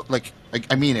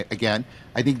I mean it again.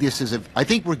 I think this is I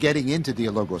think we're getting into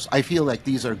dialogos. I feel like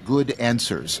these are good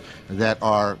answers that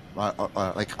are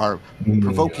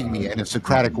provoking me in a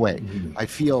Socratic way. I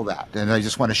feel that, and I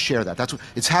just want to share that. That's what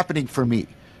it's happening for me.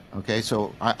 Okay,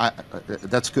 so I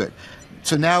that's good.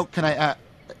 So now, can I,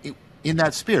 in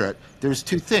that spirit, there's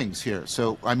two things here.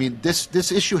 So I mean,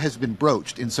 this issue has been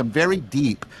broached in some very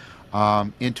deep,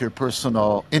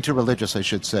 interreligious, I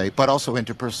should say, but also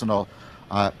interpersonal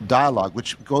dialogue,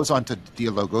 which goes on to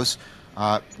dialogos.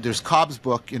 There's Cobb's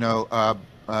book, a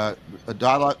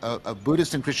dialogue, a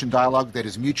Buddhist and Christian dialogue that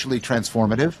is mutually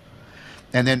transformative.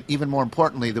 And then, even more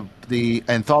importantly, the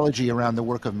anthology around the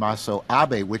work of Maso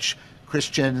Abe, which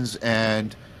Christians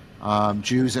and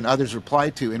Jews and others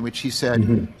replied to, in which he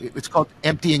said, it's called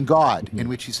Emptying God, in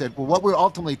which he said, well, what we're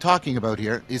ultimately talking about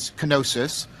here is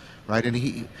kenosis, right? And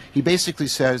he basically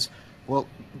says, well,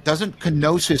 doesn't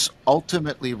kenosis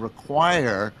ultimately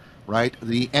require, right,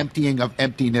 the emptying of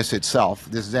emptiness itself,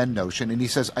 this Zen notion? And he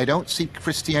says, I don't see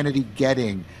Christianity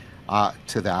getting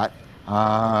to that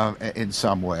in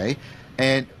some way.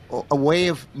 And a way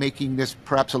of making this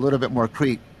perhaps a little bit more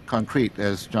concrete,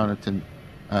 as Jonathan,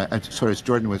 as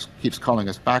Jordan keeps calling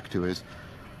us back to, is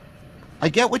I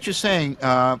get what you're saying.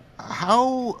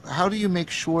 How do you make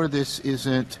sure this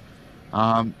isn't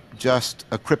just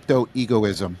a crypto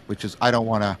egoism, which is I don't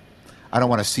want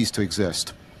to cease to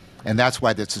exist, and that's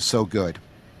why this is so good.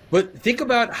 But think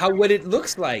about what it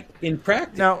looks like in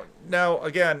practice. Now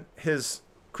again, his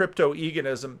crypto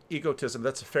egotism,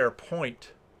 that's a fair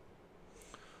point,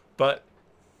 but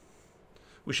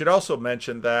we should also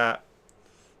mention that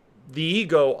the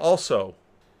ego also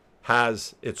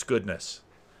has its goodness.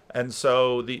 And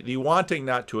so the wanting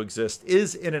not to exist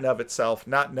is in and of itself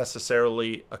not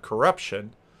necessarily a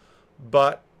corruption,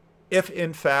 but if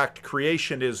in fact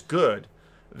creation is good,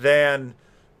 then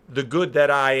the good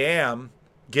that I am,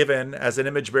 given as an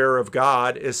image bearer of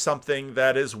God, is something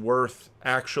that is worth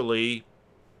actually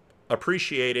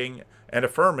appreciating and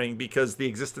affirming, because the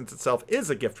existence itself is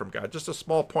a gift from God. Just a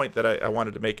small point that I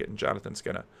wanted to make it, and Jonathan's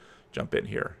going to jump in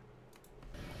here.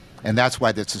 And that's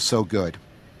why this is so good.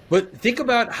 But think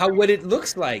about what it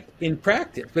looks like in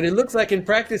practice. What it looks like in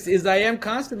practice is I am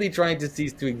constantly trying to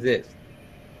cease to exist.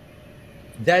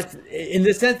 That's in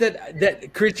the sense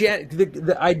that Christianity,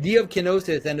 the idea of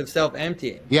kenosis and of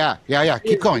self-emptying. Yeah.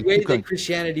 Keep going. The way that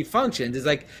Christianity functions is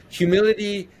like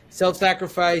humility,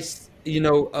 self-sacrifice,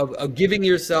 of giving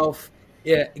yourself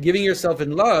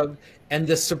in love, and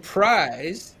the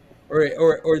surprise,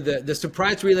 or the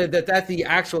surprise really that's the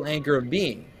actual anchor of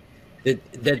being.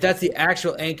 That's the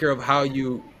actual anchor of how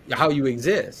you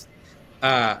exist.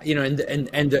 and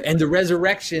the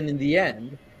resurrection in the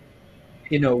end,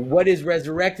 what is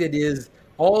resurrected is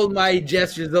all my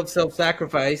gestures of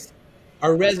self-sacrifice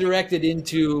are resurrected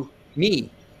into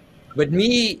me, but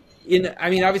me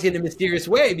obviously in a mysterious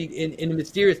way, in a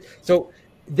mysterious. So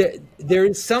there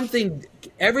is something.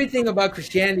 Everything about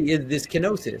Christianity is this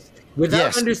kenosis.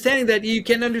 Without understanding that, you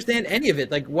can't understand any of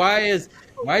it. Like, why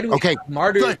do we have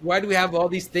martyrs? Good. Why do we have all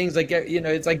these things? Like,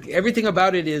 it's like everything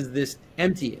about it is this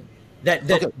emptying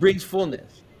that brings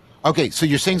fullness. Okay, so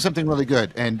you're saying something really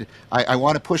good, and I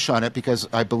want to push on it because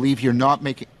I believe you're not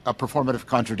making a performative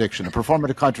contradiction. A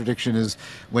performative contradiction is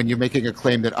when you're making a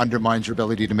claim that undermines your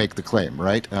ability to make the claim,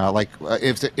 right?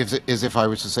 If I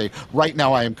was to say, right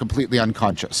now I am completely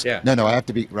unconscious. Yeah. No, I have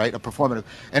to be, right, a performative.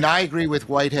 And I agree with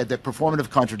Whitehead that performative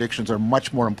contradictions are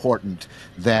much more important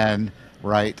than,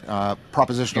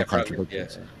 propositional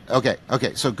contradictions. Yeah.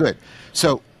 Okay, so good.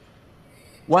 So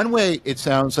one way it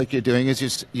sounds like you're doing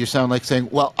is you sound like saying,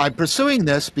 well, I'm pursuing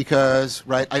this because,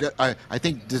 I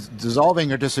think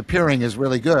dissolving or disappearing is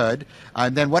really good.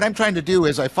 And then what I'm trying to do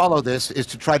is I follow this is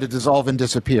to try to dissolve and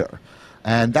disappear.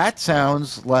 And that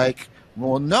sounds like,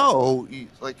 well, no,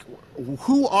 like,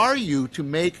 who are you to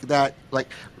make that, like,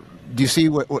 do you see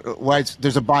why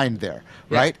there's a bind there,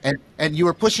 right? Yeah. And you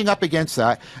were pushing up against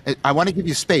that. I want to give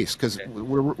you space because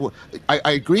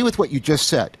I agree with what you just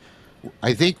said.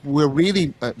 I think we're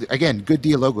really, again, good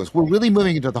dialogos. We're really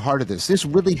moving into the heart of this. This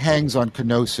really hangs on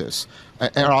kenosis,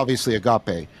 and obviously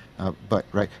agape, but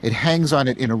it hangs on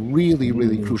it in a really,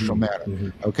 really crucial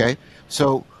manner. Okay,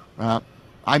 so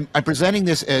I'm presenting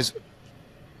this as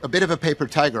a bit of a paper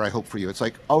tiger. I hope for you. It's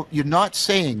like, oh, you're not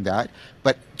saying that,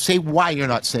 but say why you're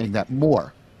not saying that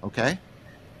more. Okay.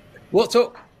 Well,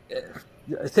 so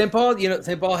St. Paul,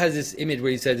 St. Paul has this image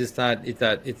where he says it's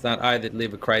not I that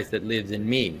live, but Christ that lives in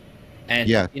me. And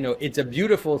it's a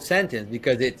beautiful sentence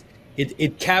because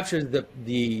it captures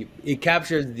the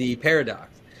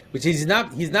paradox, which he's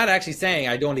not actually saying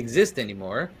I don't exist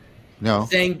anymore. No,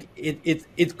 he's saying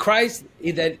it's Christ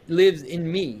that lives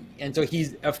in me, and so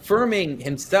he's affirming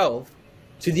himself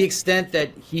to the extent that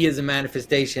he is a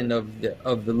manifestation of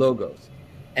the Logos,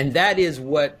 and that is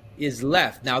what is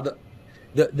left. Now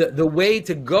the way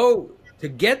to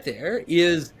get there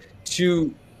is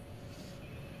to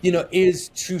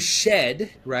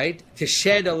shed, to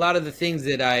shed a lot of the things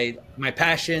my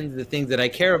passions, the things that I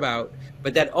care about,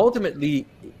 but that ultimately,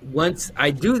 once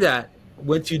you do that,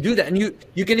 and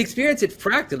you can experience it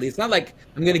fractally. It's not like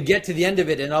I'm going to get to the end of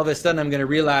it and all of a sudden I'm going to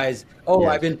realize,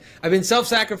 I've been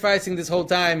self-sacrificing this whole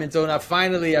time, and so now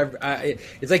finally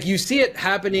it's like you see it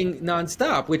happening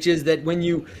nonstop, which is that when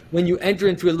you enter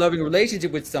into a loving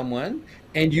relationship with someone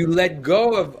and you let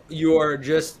go of your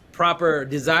just proper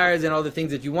desires and all the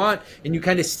things that you want, and you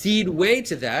kind of cede way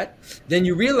to that, then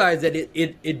you realize that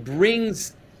it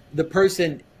brings the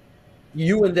person,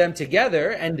 you and them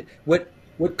together, and what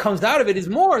comes out of it is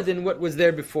more than what was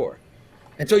there before.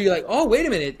 And so you're like, oh, wait a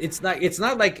minute, it's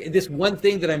not like this one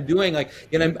thing that I'm doing, like,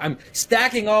 I'm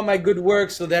stacking all my good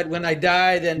work so that when I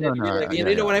die, then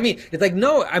you know what I mean? It's like,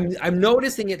 no, I'm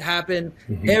noticing it happen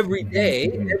every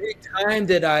day, every time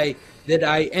that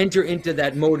I enter into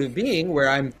that mode of being where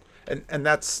I'm. And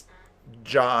that's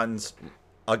John's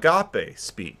agape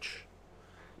speech.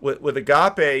 With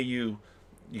agape, you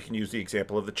can use the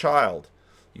example of the child.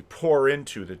 You pour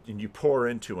into and you pour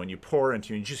into and you pour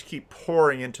into, and you just keep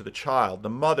pouring into the child. The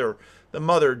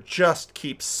mother just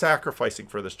keeps sacrificing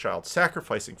for this child,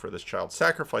 sacrificing for this child,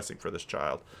 sacrificing for this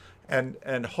child.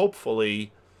 And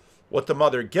hopefully what the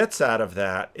mother gets out of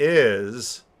that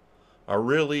is a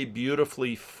really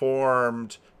beautifully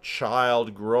formed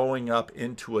child growing up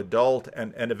into adult,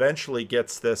 and eventually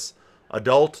gets this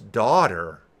adult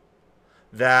daughter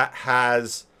that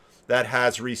has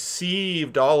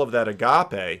received all of that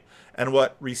agape. And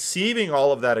what receiving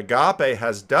all of that agape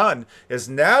has done is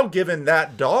now given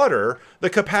that daughter the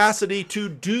capacity to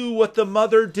do what the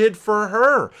mother did for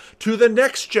her to the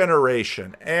next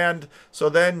generation. And so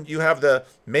then you have the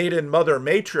maiden mother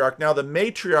matriarch. Now the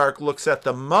matriarch looks at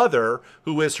the mother,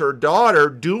 who is her daughter,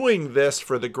 doing this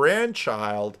for the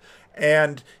grandchild,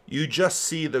 and you just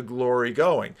see the glory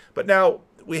going. But now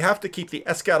we have to keep the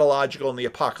eschatological and the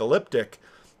apocalyptic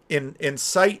in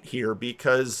sight here,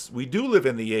 because we do live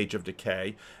in the age of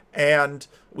decay, and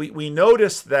we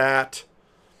notice that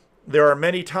there are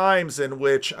many times in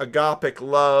which agapic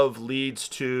love leads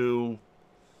to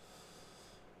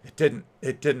it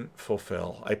didn't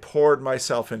fulfill. I poured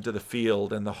myself into the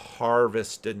field and the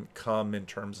harvest didn't come in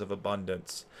terms of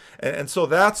abundance. And so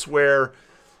that's where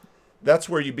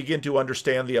you begin to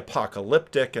understand the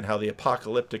apocalyptic, and how the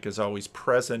apocalyptic is always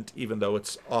present, even though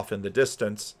it's off in the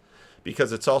distance.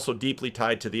 because it's also deeply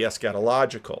tied to the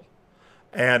eschatological.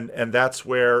 And that's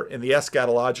where in the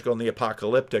eschatological and the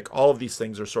apocalyptic, all of these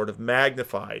things are sort of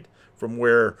magnified from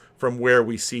where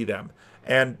we see them.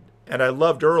 And I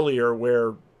loved earlier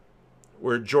where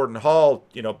Jordan Hall,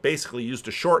 basically used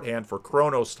a shorthand for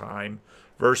Chronos time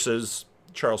versus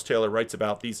Charles Taylor writes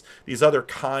about these other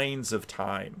kinds of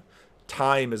time.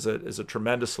 Time is a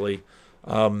tremendously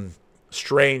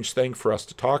strange thing for us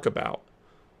to talk about.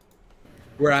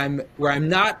 Where I'm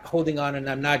not holding on and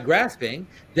I'm not grasping,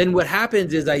 then what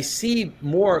happens is I see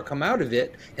more come out of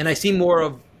it, and I see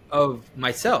more of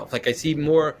myself. Like I see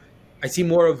more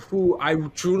of who I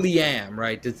truly am,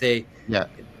 right? To say, yeah.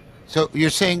 So you're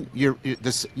saying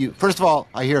first of all,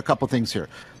 I hear a couple things here.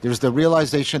 There's the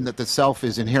realization that the self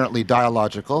is inherently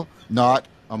dialogical, not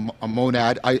a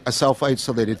monad, a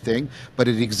self-isolated thing, but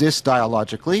it exists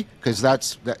dialogically,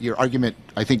 because your argument,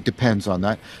 I think, depends on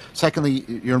that. Secondly,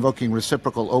 you're invoking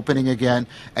reciprocal opening again,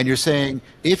 and you're saying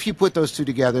if you put those two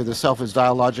together, the self is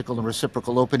dialogical and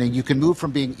reciprocal opening, you can move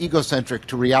from being egocentric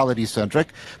to reality-centric,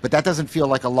 but that doesn't feel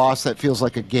like a loss, that feels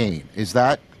like a gain. Is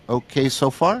that okay so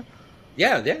far?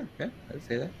 Yeah, I'd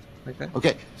say that. Like that.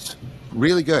 Okay,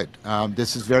 really good.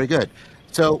 This is very good.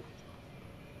 So,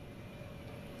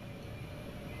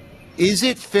 is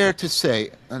it fair to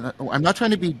say? I'm not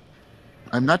trying to be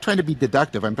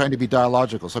deductive. I'm trying to be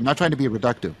dialogical. So I'm not trying to be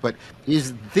reductive. But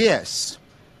is this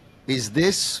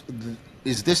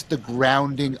the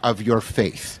grounding of your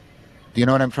faith? Do you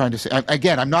know what I'm trying to say?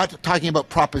 Again, I'm not talking about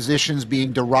propositions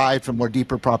being derived from more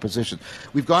deeper propositions.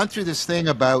 We've gone through this thing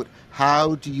about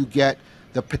how do you get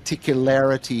the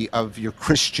particularity of your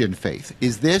Christian faith.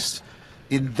 Is this,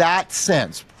 in that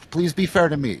sense, please be fair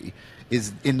to me,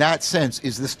 is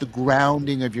this the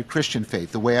grounding of your Christian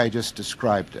faith, the way I just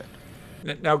described it?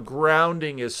 Now,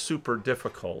 grounding is super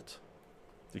difficult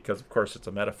because, of course, it's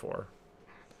a metaphor.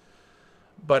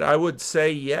 But I would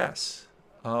say yes.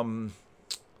 And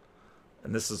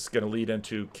this is going to lead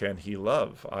into, can he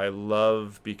love? I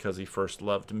love because he first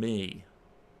loved me.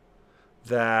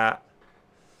 That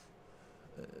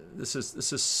this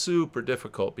is super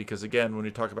difficult because, again, when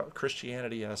we talk about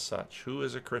Christianity as such, who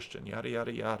is a Christian, yada,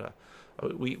 yada, yada,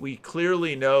 we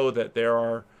clearly know that there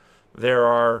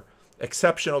are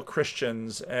exceptional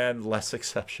Christians and less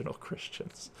exceptional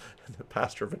Christians. And the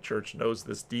pastor of a church knows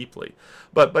this deeply.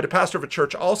 But a pastor of a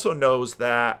church also knows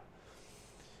that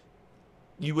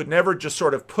you would never just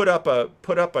sort of put up a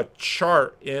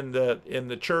chart in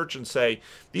the church and say,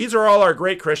 these are all our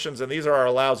great Christians and these are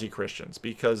our lousy Christians,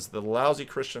 because the lousy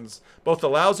Christians, both the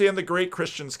lousy and the great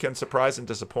Christians, can surprise and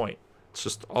disappoint. It's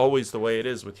just always the way it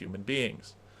is with human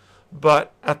beings.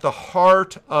 But at the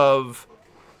heart of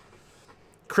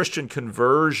Christian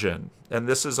conversion, and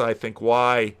this is, I think,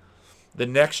 why the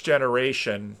next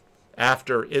generation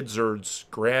after Idzard's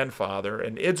grandfather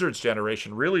and Idzard's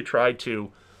generation really tried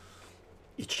to,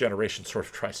 each generation sort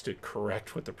of tries to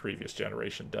correct what the previous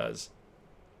generation does,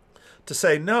 to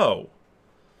say, no,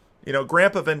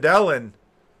 Grandpa Vendelin,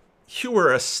 you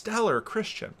were a stellar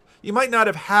Christian. You might not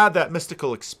have had that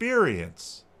mystical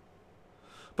experience,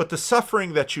 but the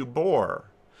suffering that you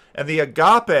bore and the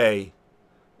agape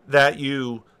that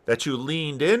you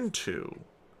leaned into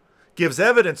gives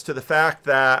evidence to the fact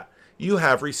that you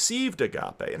have received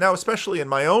agape. Now, especially in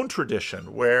my own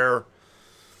tradition, where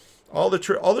all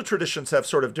the traditions have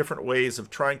sort of different ways of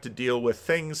trying to deal with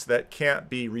things that can't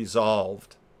be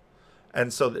resolved.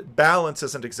 And so that balance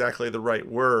isn't exactly the right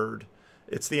word.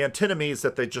 It's the antinomies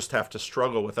that they just have to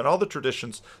struggle with. And all the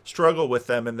traditions struggle with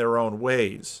them in their own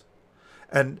ways.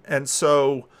 And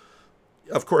so,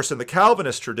 of course, in the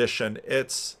Calvinist tradition,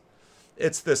 it's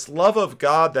this love of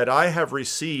God that I have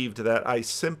received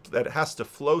that has to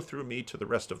flow through me to the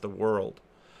rest of the world.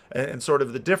 And sort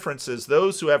of the difference is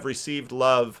those who have received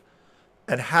love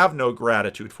and have no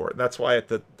gratitude for it. And that's why at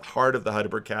the heart of the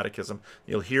Heidelberg Catechism,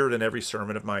 you'll hear it in every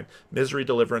sermon of mine: misery,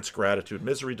 deliverance, gratitude,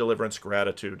 misery, deliverance,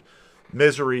 gratitude,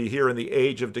 misery here in the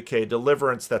age of decay,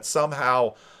 deliverance that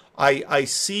somehow I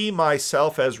see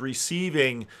myself as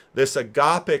receiving this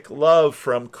agapic love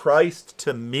from Christ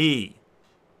to me.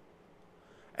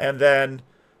 And then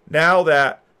now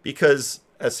that, because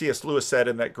as C.S. Lewis said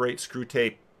in that great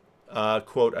Screwtape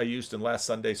quote I used in last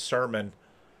Sunday's sermon,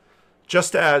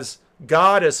 just as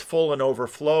God is full and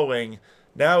overflowing,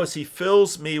 now as he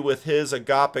fills me with his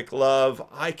agapic love,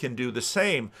 I can do the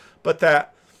same. But the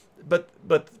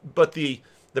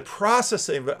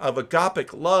processing of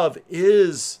agapic love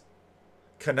is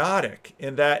kenotic,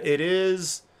 in that it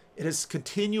is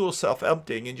continual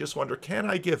self-emptying, and you just wonder, can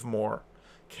I give more?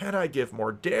 Can I give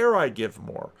more? Dare I give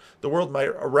more? The world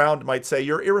around might say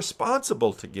you're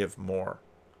irresponsible to give more.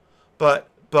 But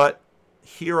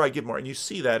here I give more. And you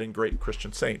see that in great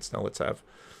Christian saints. Now let's have,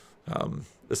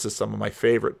 this is some of my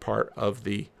favorite part of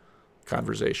the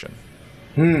conversation.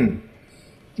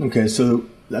 Okay, so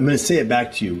I'm going to say it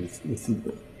back to you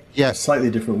with a slightly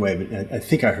different way, but I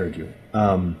think I heard you.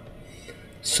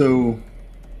 So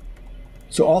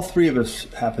all three of us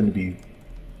happen to be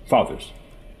fathers.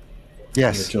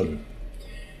 Yes. Of children.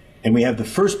 And we have the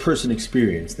first person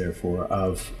experience, therefore,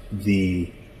 of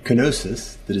the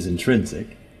kenosis that is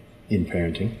intrinsic in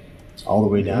parenting, all the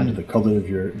way down to the color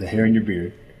of the hair in your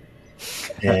beard.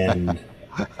 And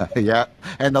yeah.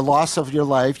 And the loss of your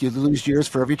life, you lose years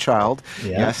for every child.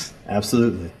 Yes.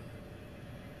 Absolutely.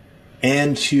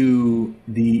 And to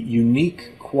the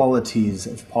unique qualities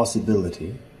of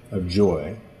possibility, of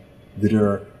joy, that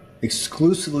are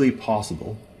exclusively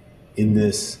possible in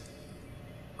this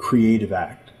creative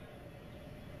act,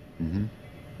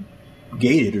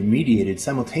 gated or mediated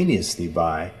simultaneously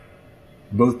by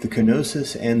both the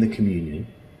kenosis and the communion,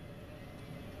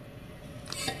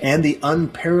 and the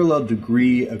unparalleled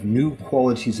degree of new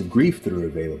qualities of grief that are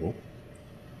available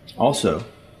also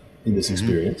in this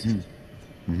experience.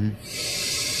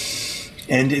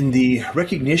 And in the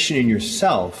recognition in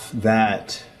yourself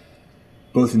that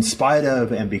both in spite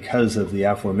of and because of the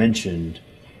aforementioned,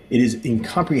 it is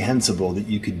incomprehensible that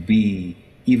you could be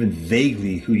even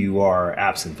vaguely who you are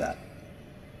absent that.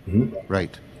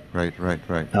 Right.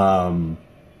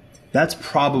 That's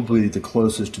probably the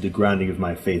closest to the grounding of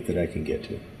my faith that I can get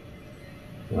to.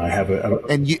 And I have a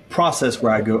process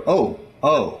where I go,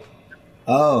 oh,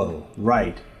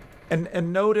 right.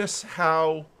 And notice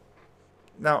how,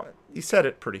 now you said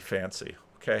it pretty fancy,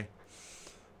 okay?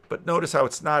 But notice how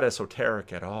it's not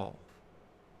esoteric at all.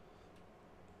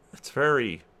 It's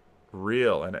very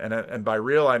real, and by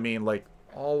real I mean like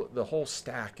the whole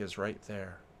stack is right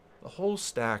there. The whole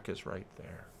stack is right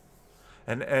there,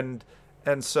 and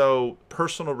so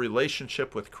personal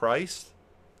relationship with Christ,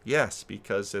 yes,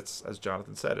 because it's, as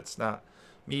Jonathan said, it's not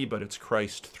me, but it's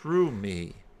Christ through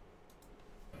me.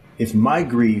 If my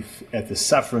grief at the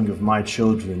suffering of my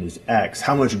children is X,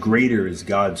 how much greater is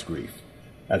God's grief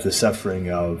at the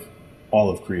suffering of all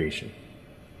of creation?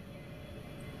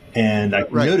 And I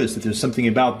notice that there's something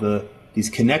about these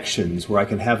connections where I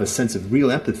can have a sense of real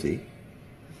empathy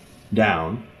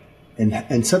down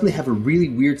and suddenly have a really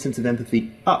weird sense of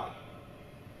empathy up.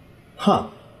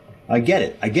 I get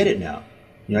it. I get it now.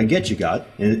 I get you, God,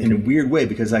 in a weird way,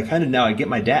 because I get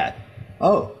my dad.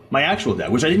 Oh, my actual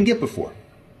dad, which I didn't get before.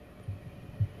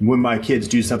 When my kids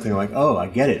do something like, oh, I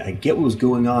get it. I get what was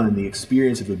going on in the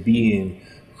experience of a being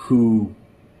who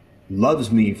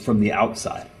loves me from the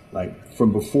outside, like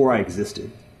from before I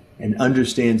existed, and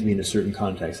understands me in a certain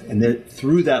context. And that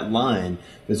through that line,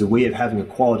 there's a way of having a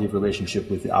quality of relationship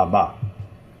with the Abba.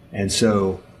 And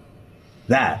so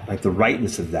that, like the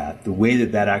rightness of that, the way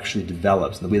that actually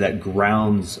develops, and the way that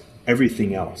grounds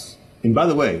everything else. And by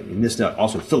the way, in this note,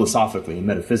 also philosophically and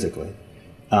metaphysically,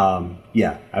 I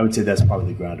would say that's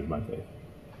probably the ground of my faith.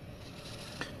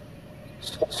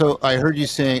 So I heard you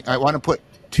saying, I want to put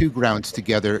two grounds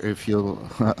together, if you'll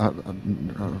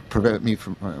prevent me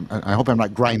from, I hope I'm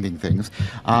not grinding things,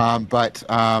 so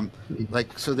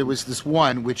there was this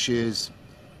one, which is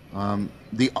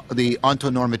the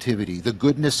ontonormativity, the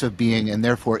goodness of being, and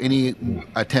therefore any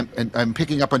attempt, and I'm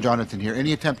picking up on Jonathan here,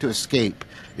 any attempt to escape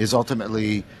is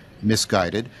ultimately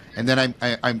misguided. And then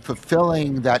I'm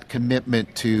fulfilling that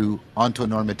commitment to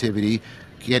ontonormativity,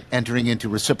 entering into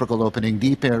reciprocal opening,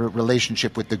 deeper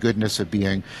relationship with the goodness of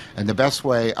being. And the best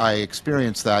way I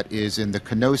experience that is in the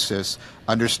kenosis,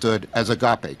 understood as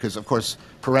agape, because of course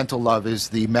parental love is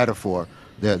the metaphor,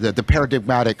 the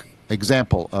paradigmatic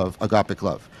example of agapic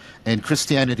love. And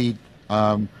Christianity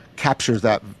captures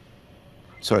that,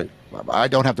 sorry, I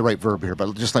don't have the right verb here,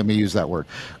 but just let me use that word,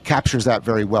 captures that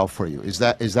very well for you. Is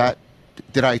that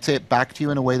did I say it back to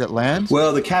you in a way that lands?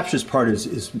 Well, the captures part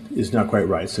is not quite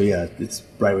right. So yeah, it's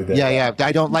right with that. Yeah,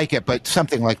 I don't like it, but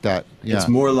something like that. Yeah. It's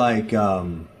more like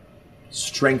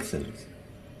strengthens,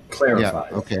 clarifies.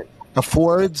 Yeah, okay.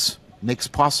 Affords, makes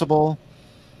possible.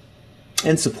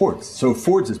 And supports. So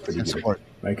affords is pretty good.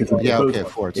 Right?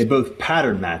 Affords. It both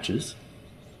pattern matches,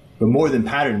 but more than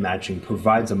pattern matching,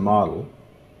 provides a model.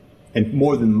 And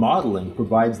more than modeling,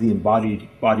 provides the embodied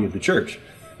body of the church.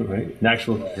 Right? An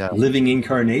actual living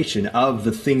incarnation of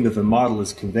the thing that the model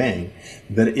is conveying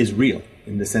that is real,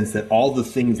 in the sense that all the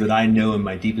things that I know in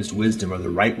my deepest wisdom are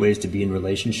the right ways to be in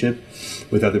relationship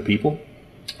with other people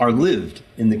are lived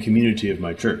in the community of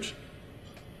my church.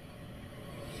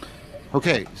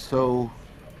 Okay, so...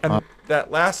 And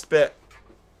that last bit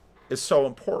is so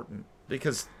important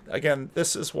because, again,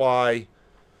 this is why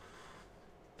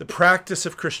the practice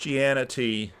of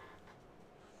Christianity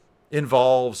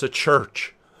involves a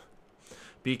church,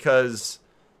 because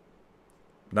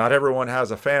not everyone has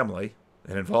a family.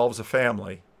 It involves a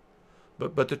family.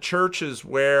 But the church is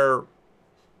where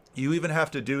you even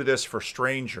have to do this for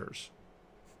strangers.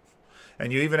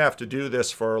 And you even have to do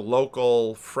this for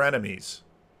local frenemies.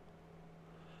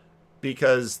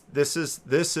 Because this is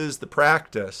the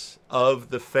practice of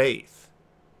the faith.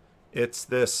 It's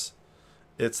this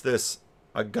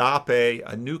agape,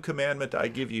 a new commandment I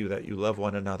give you, that you love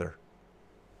one another.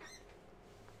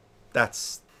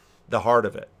 That's the heart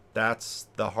of it. That's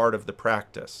the heart of the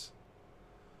practice.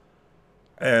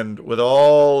 And with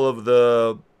all of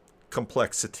the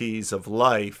complexities of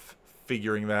life,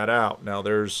 figuring that out. Now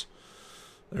there's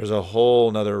a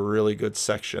whole nother really good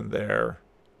section there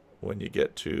when you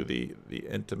get to the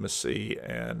intimacy,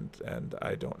 and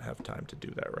I don't have time to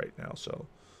do that right now, so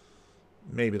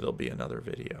maybe there'll be another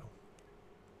video.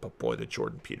 But boy, the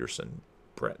Jordan Peterson,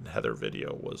 Brett and Heather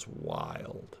video was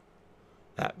wild.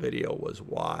 That video was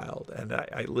wild. And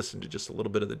I listened to just a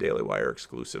little bit of the Daily Wire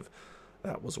exclusive.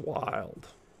 That was wild.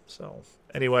 So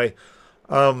anyway,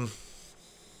 hope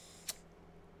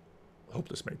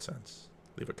this made sense.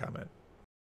 Leave a comment.